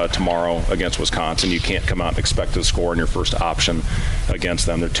that tomorrow against Wisconsin. You can't come out and expect to score in your first option against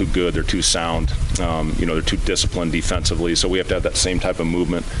them. They're too good. They're too sound. They're too disciplined defensively. So we have to have that same type of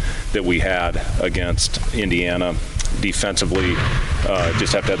movement that we had against Indiana. Defensively,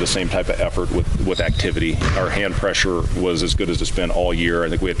 just have to have the same type of effort with activity. Our hand pressure was as good as it's been all year. I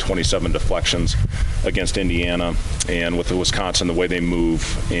think we had 27 deflections against Indiana, and with the Wisconsin, the way they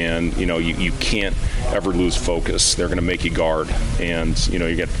move, and you can't ever lose focus. They're going to make you guard, and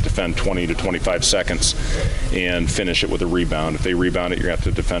you get to defend 20 to 25 seconds and finish it with a rebound. If they rebound it, you're going to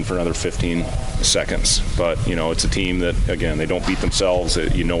have to defend for another 15 seconds. But it's a team that, again, they don't beat themselves.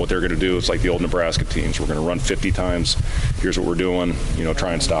 You know what they're going to do. It's like the old Nebraska teams. We're going to run 50 times. Here's what we're doing.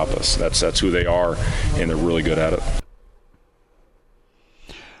 Try and stop us. That's who they are, and they're really good at it.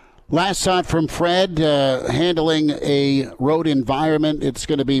 Last thought from Fred, handling a road environment. It's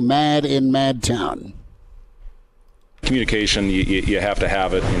going to be mad in Madtown. Communication, you have to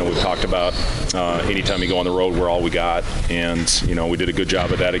have it. We've talked about anytime you go on the road, we're all we got. And, we did a good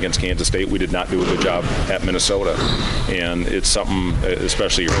job of that against Kansas State. We did not do a good job at Minnesota. And it's something,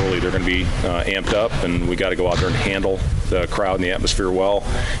 especially early, they're going to be amped up, and we got to go out there and handle the crowd and the atmosphere well.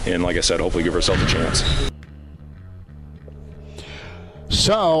 And like I said, hopefully give ourselves a chance.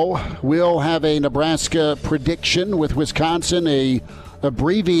 So we'll have a Nebraska prediction with Wisconsin, a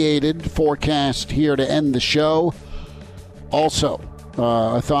abbreviated forecast here to end the show. Also,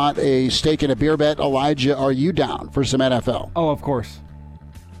 I thought a steak and a beer bet. Elijah, are you down for some NFL? Oh, of course.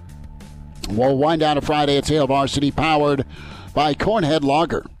 We'll wind down a Friday at Hail Varsity, powered by Cornhead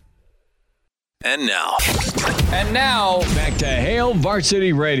Lager. And now, back to Hail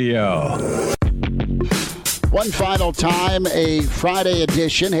Varsity Radio. One final time, a Friday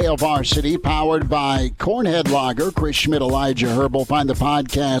edition, Hail Varsity, powered by Cornhead Lager. Chris Schmidt, Elijah Herbal. Find the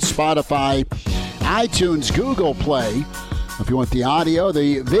podcast, Spotify, iTunes, Google Play. If you want the audio,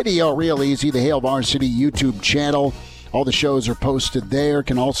 the video, real easy, the Hail Varsity YouTube channel. All the shows are posted there.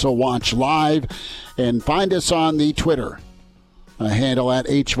 Can also watch live. And find us on the Twitter handle at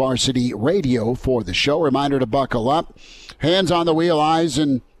HVarsity Radio for the show. Reminder to buckle up. Hands on the wheel, eyes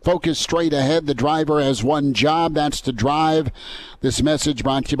and focus straight ahead. The driver has one job. That's to drive. This message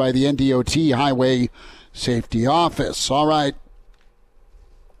brought to you by the NDOT Highway Safety Office. All right.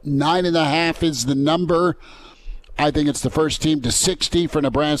 9.5 is the number. I think it's the first team to 60 for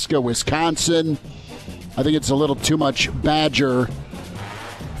Nebraska, Wisconsin. I think it's a little too much Badger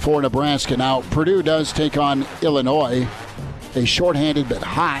for Nebraska. Now, Purdue does take on Illinois, a shorthanded but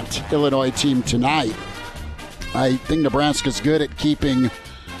hot Illinois team tonight. I think Nebraska's good at keeping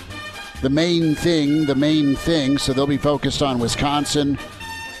the main thing, so they'll be focused on Wisconsin.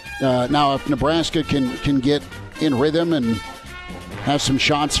 Now, if Nebraska can get in rhythm and have some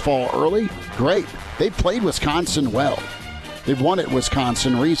shots fall early, great. They've played Wisconsin well. They've won at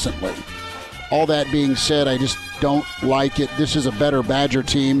Wisconsin recently. All that being said, I just don't like it. This is a better Badger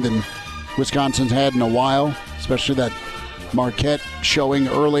team than Wisconsin's had in a while, especially that Marquette showing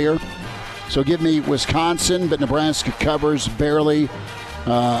earlier. So give me Wisconsin, but Nebraska covers barely.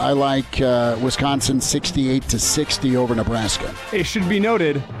 I like Wisconsin 68-60 over Nebraska. It should be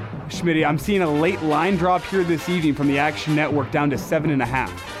noted, Schmitty, I'm seeing a late line drop here this evening from the Action Network down to 7.5.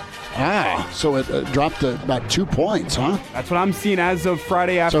 So it dropped to about 2 points, huh? That's what I'm seeing as of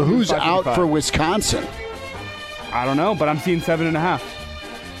Friday afternoon. So who's out for Wisconsin? I don't know, but I'm seeing 7.5.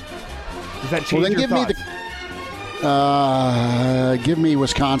 Does that change your thoughts? Give me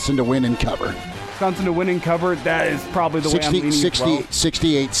Wisconsin to win and cover. Wisconsin to win and cover, that is probably the way I'm leaning as well.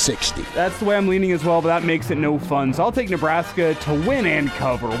 68-60. That's the way I'm leaning as well, but that makes it no fun. So I'll take Nebraska to win and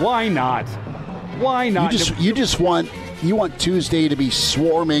cover. Why not? Why not? You want Tuesday to be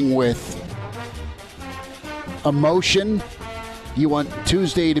swarming with emotion. You want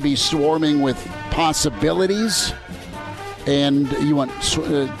Tuesday to be swarming with possibilities. And you want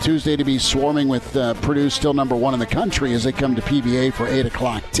Tuesday to be swarming with Purdue still number one in the country as they come to PBA for 8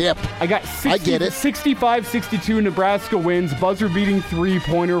 o'clock tip. I get it. 65-62 Nebraska wins. Buzzer-beating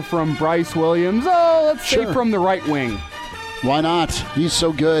three-pointer from Bryce Williams. Oh, let's say from the right wing. Why not? He's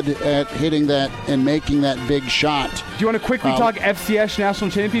so good at hitting that and making that big shot. Do you want to quickly talk FCS National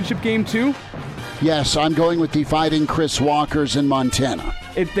Championship game, too? Yes, I'm going with the Fighting Chris Walkers in Montana.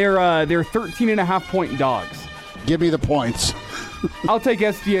 They're 13.5-point dogs. Give me the points. I'll take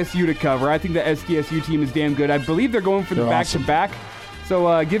SDSU to cover. I think the SDSU team is damn good. I believe they're going for the back-to-back.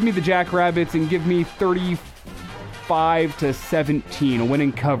 So give me the Jackrabbits and give me 35-17, a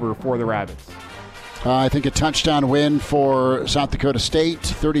winning cover for the Rabbits. I think a touchdown win for South Dakota State,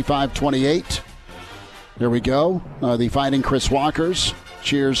 35-28. There we go. The Fighting Chris Walkers.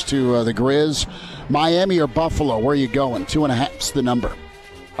 Cheers to the Grizz. Miami or Buffalo? Where are you going? 2.5's the number.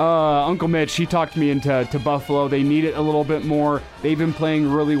 Uncle Mitch, he talked me into Buffalo. They need it a little bit more. They've been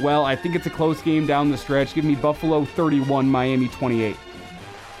playing really well. I think it's a close game down the stretch. Give me Buffalo 31, Miami 28.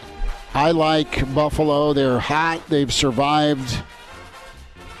 I like Buffalo. They're hot. They've survived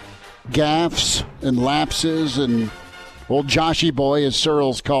gaffes and lapses, and old Joshy Boy, as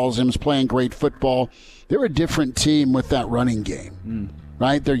Searles calls him, is playing great football. They're a different team with that running game,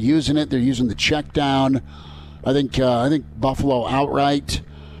 right? They're using it. They're using the check down. I think Buffalo outright,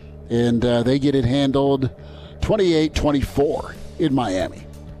 and they get it handled 28-24 in Miami.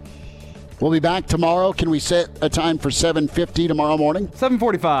 We'll be back tomorrow. Can we set a time for 7:50 tomorrow morning?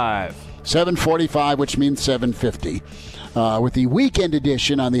 7:45. 7:45, which means 7:50. With the weekend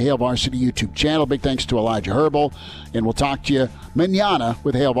edition on the Hail Varsity YouTube channel. Big thanks to Elijah Herbal. And we'll talk to you mañana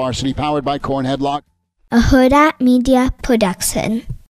with Hail Varsity, powered by Cornhead Lock. A Huda Media Production.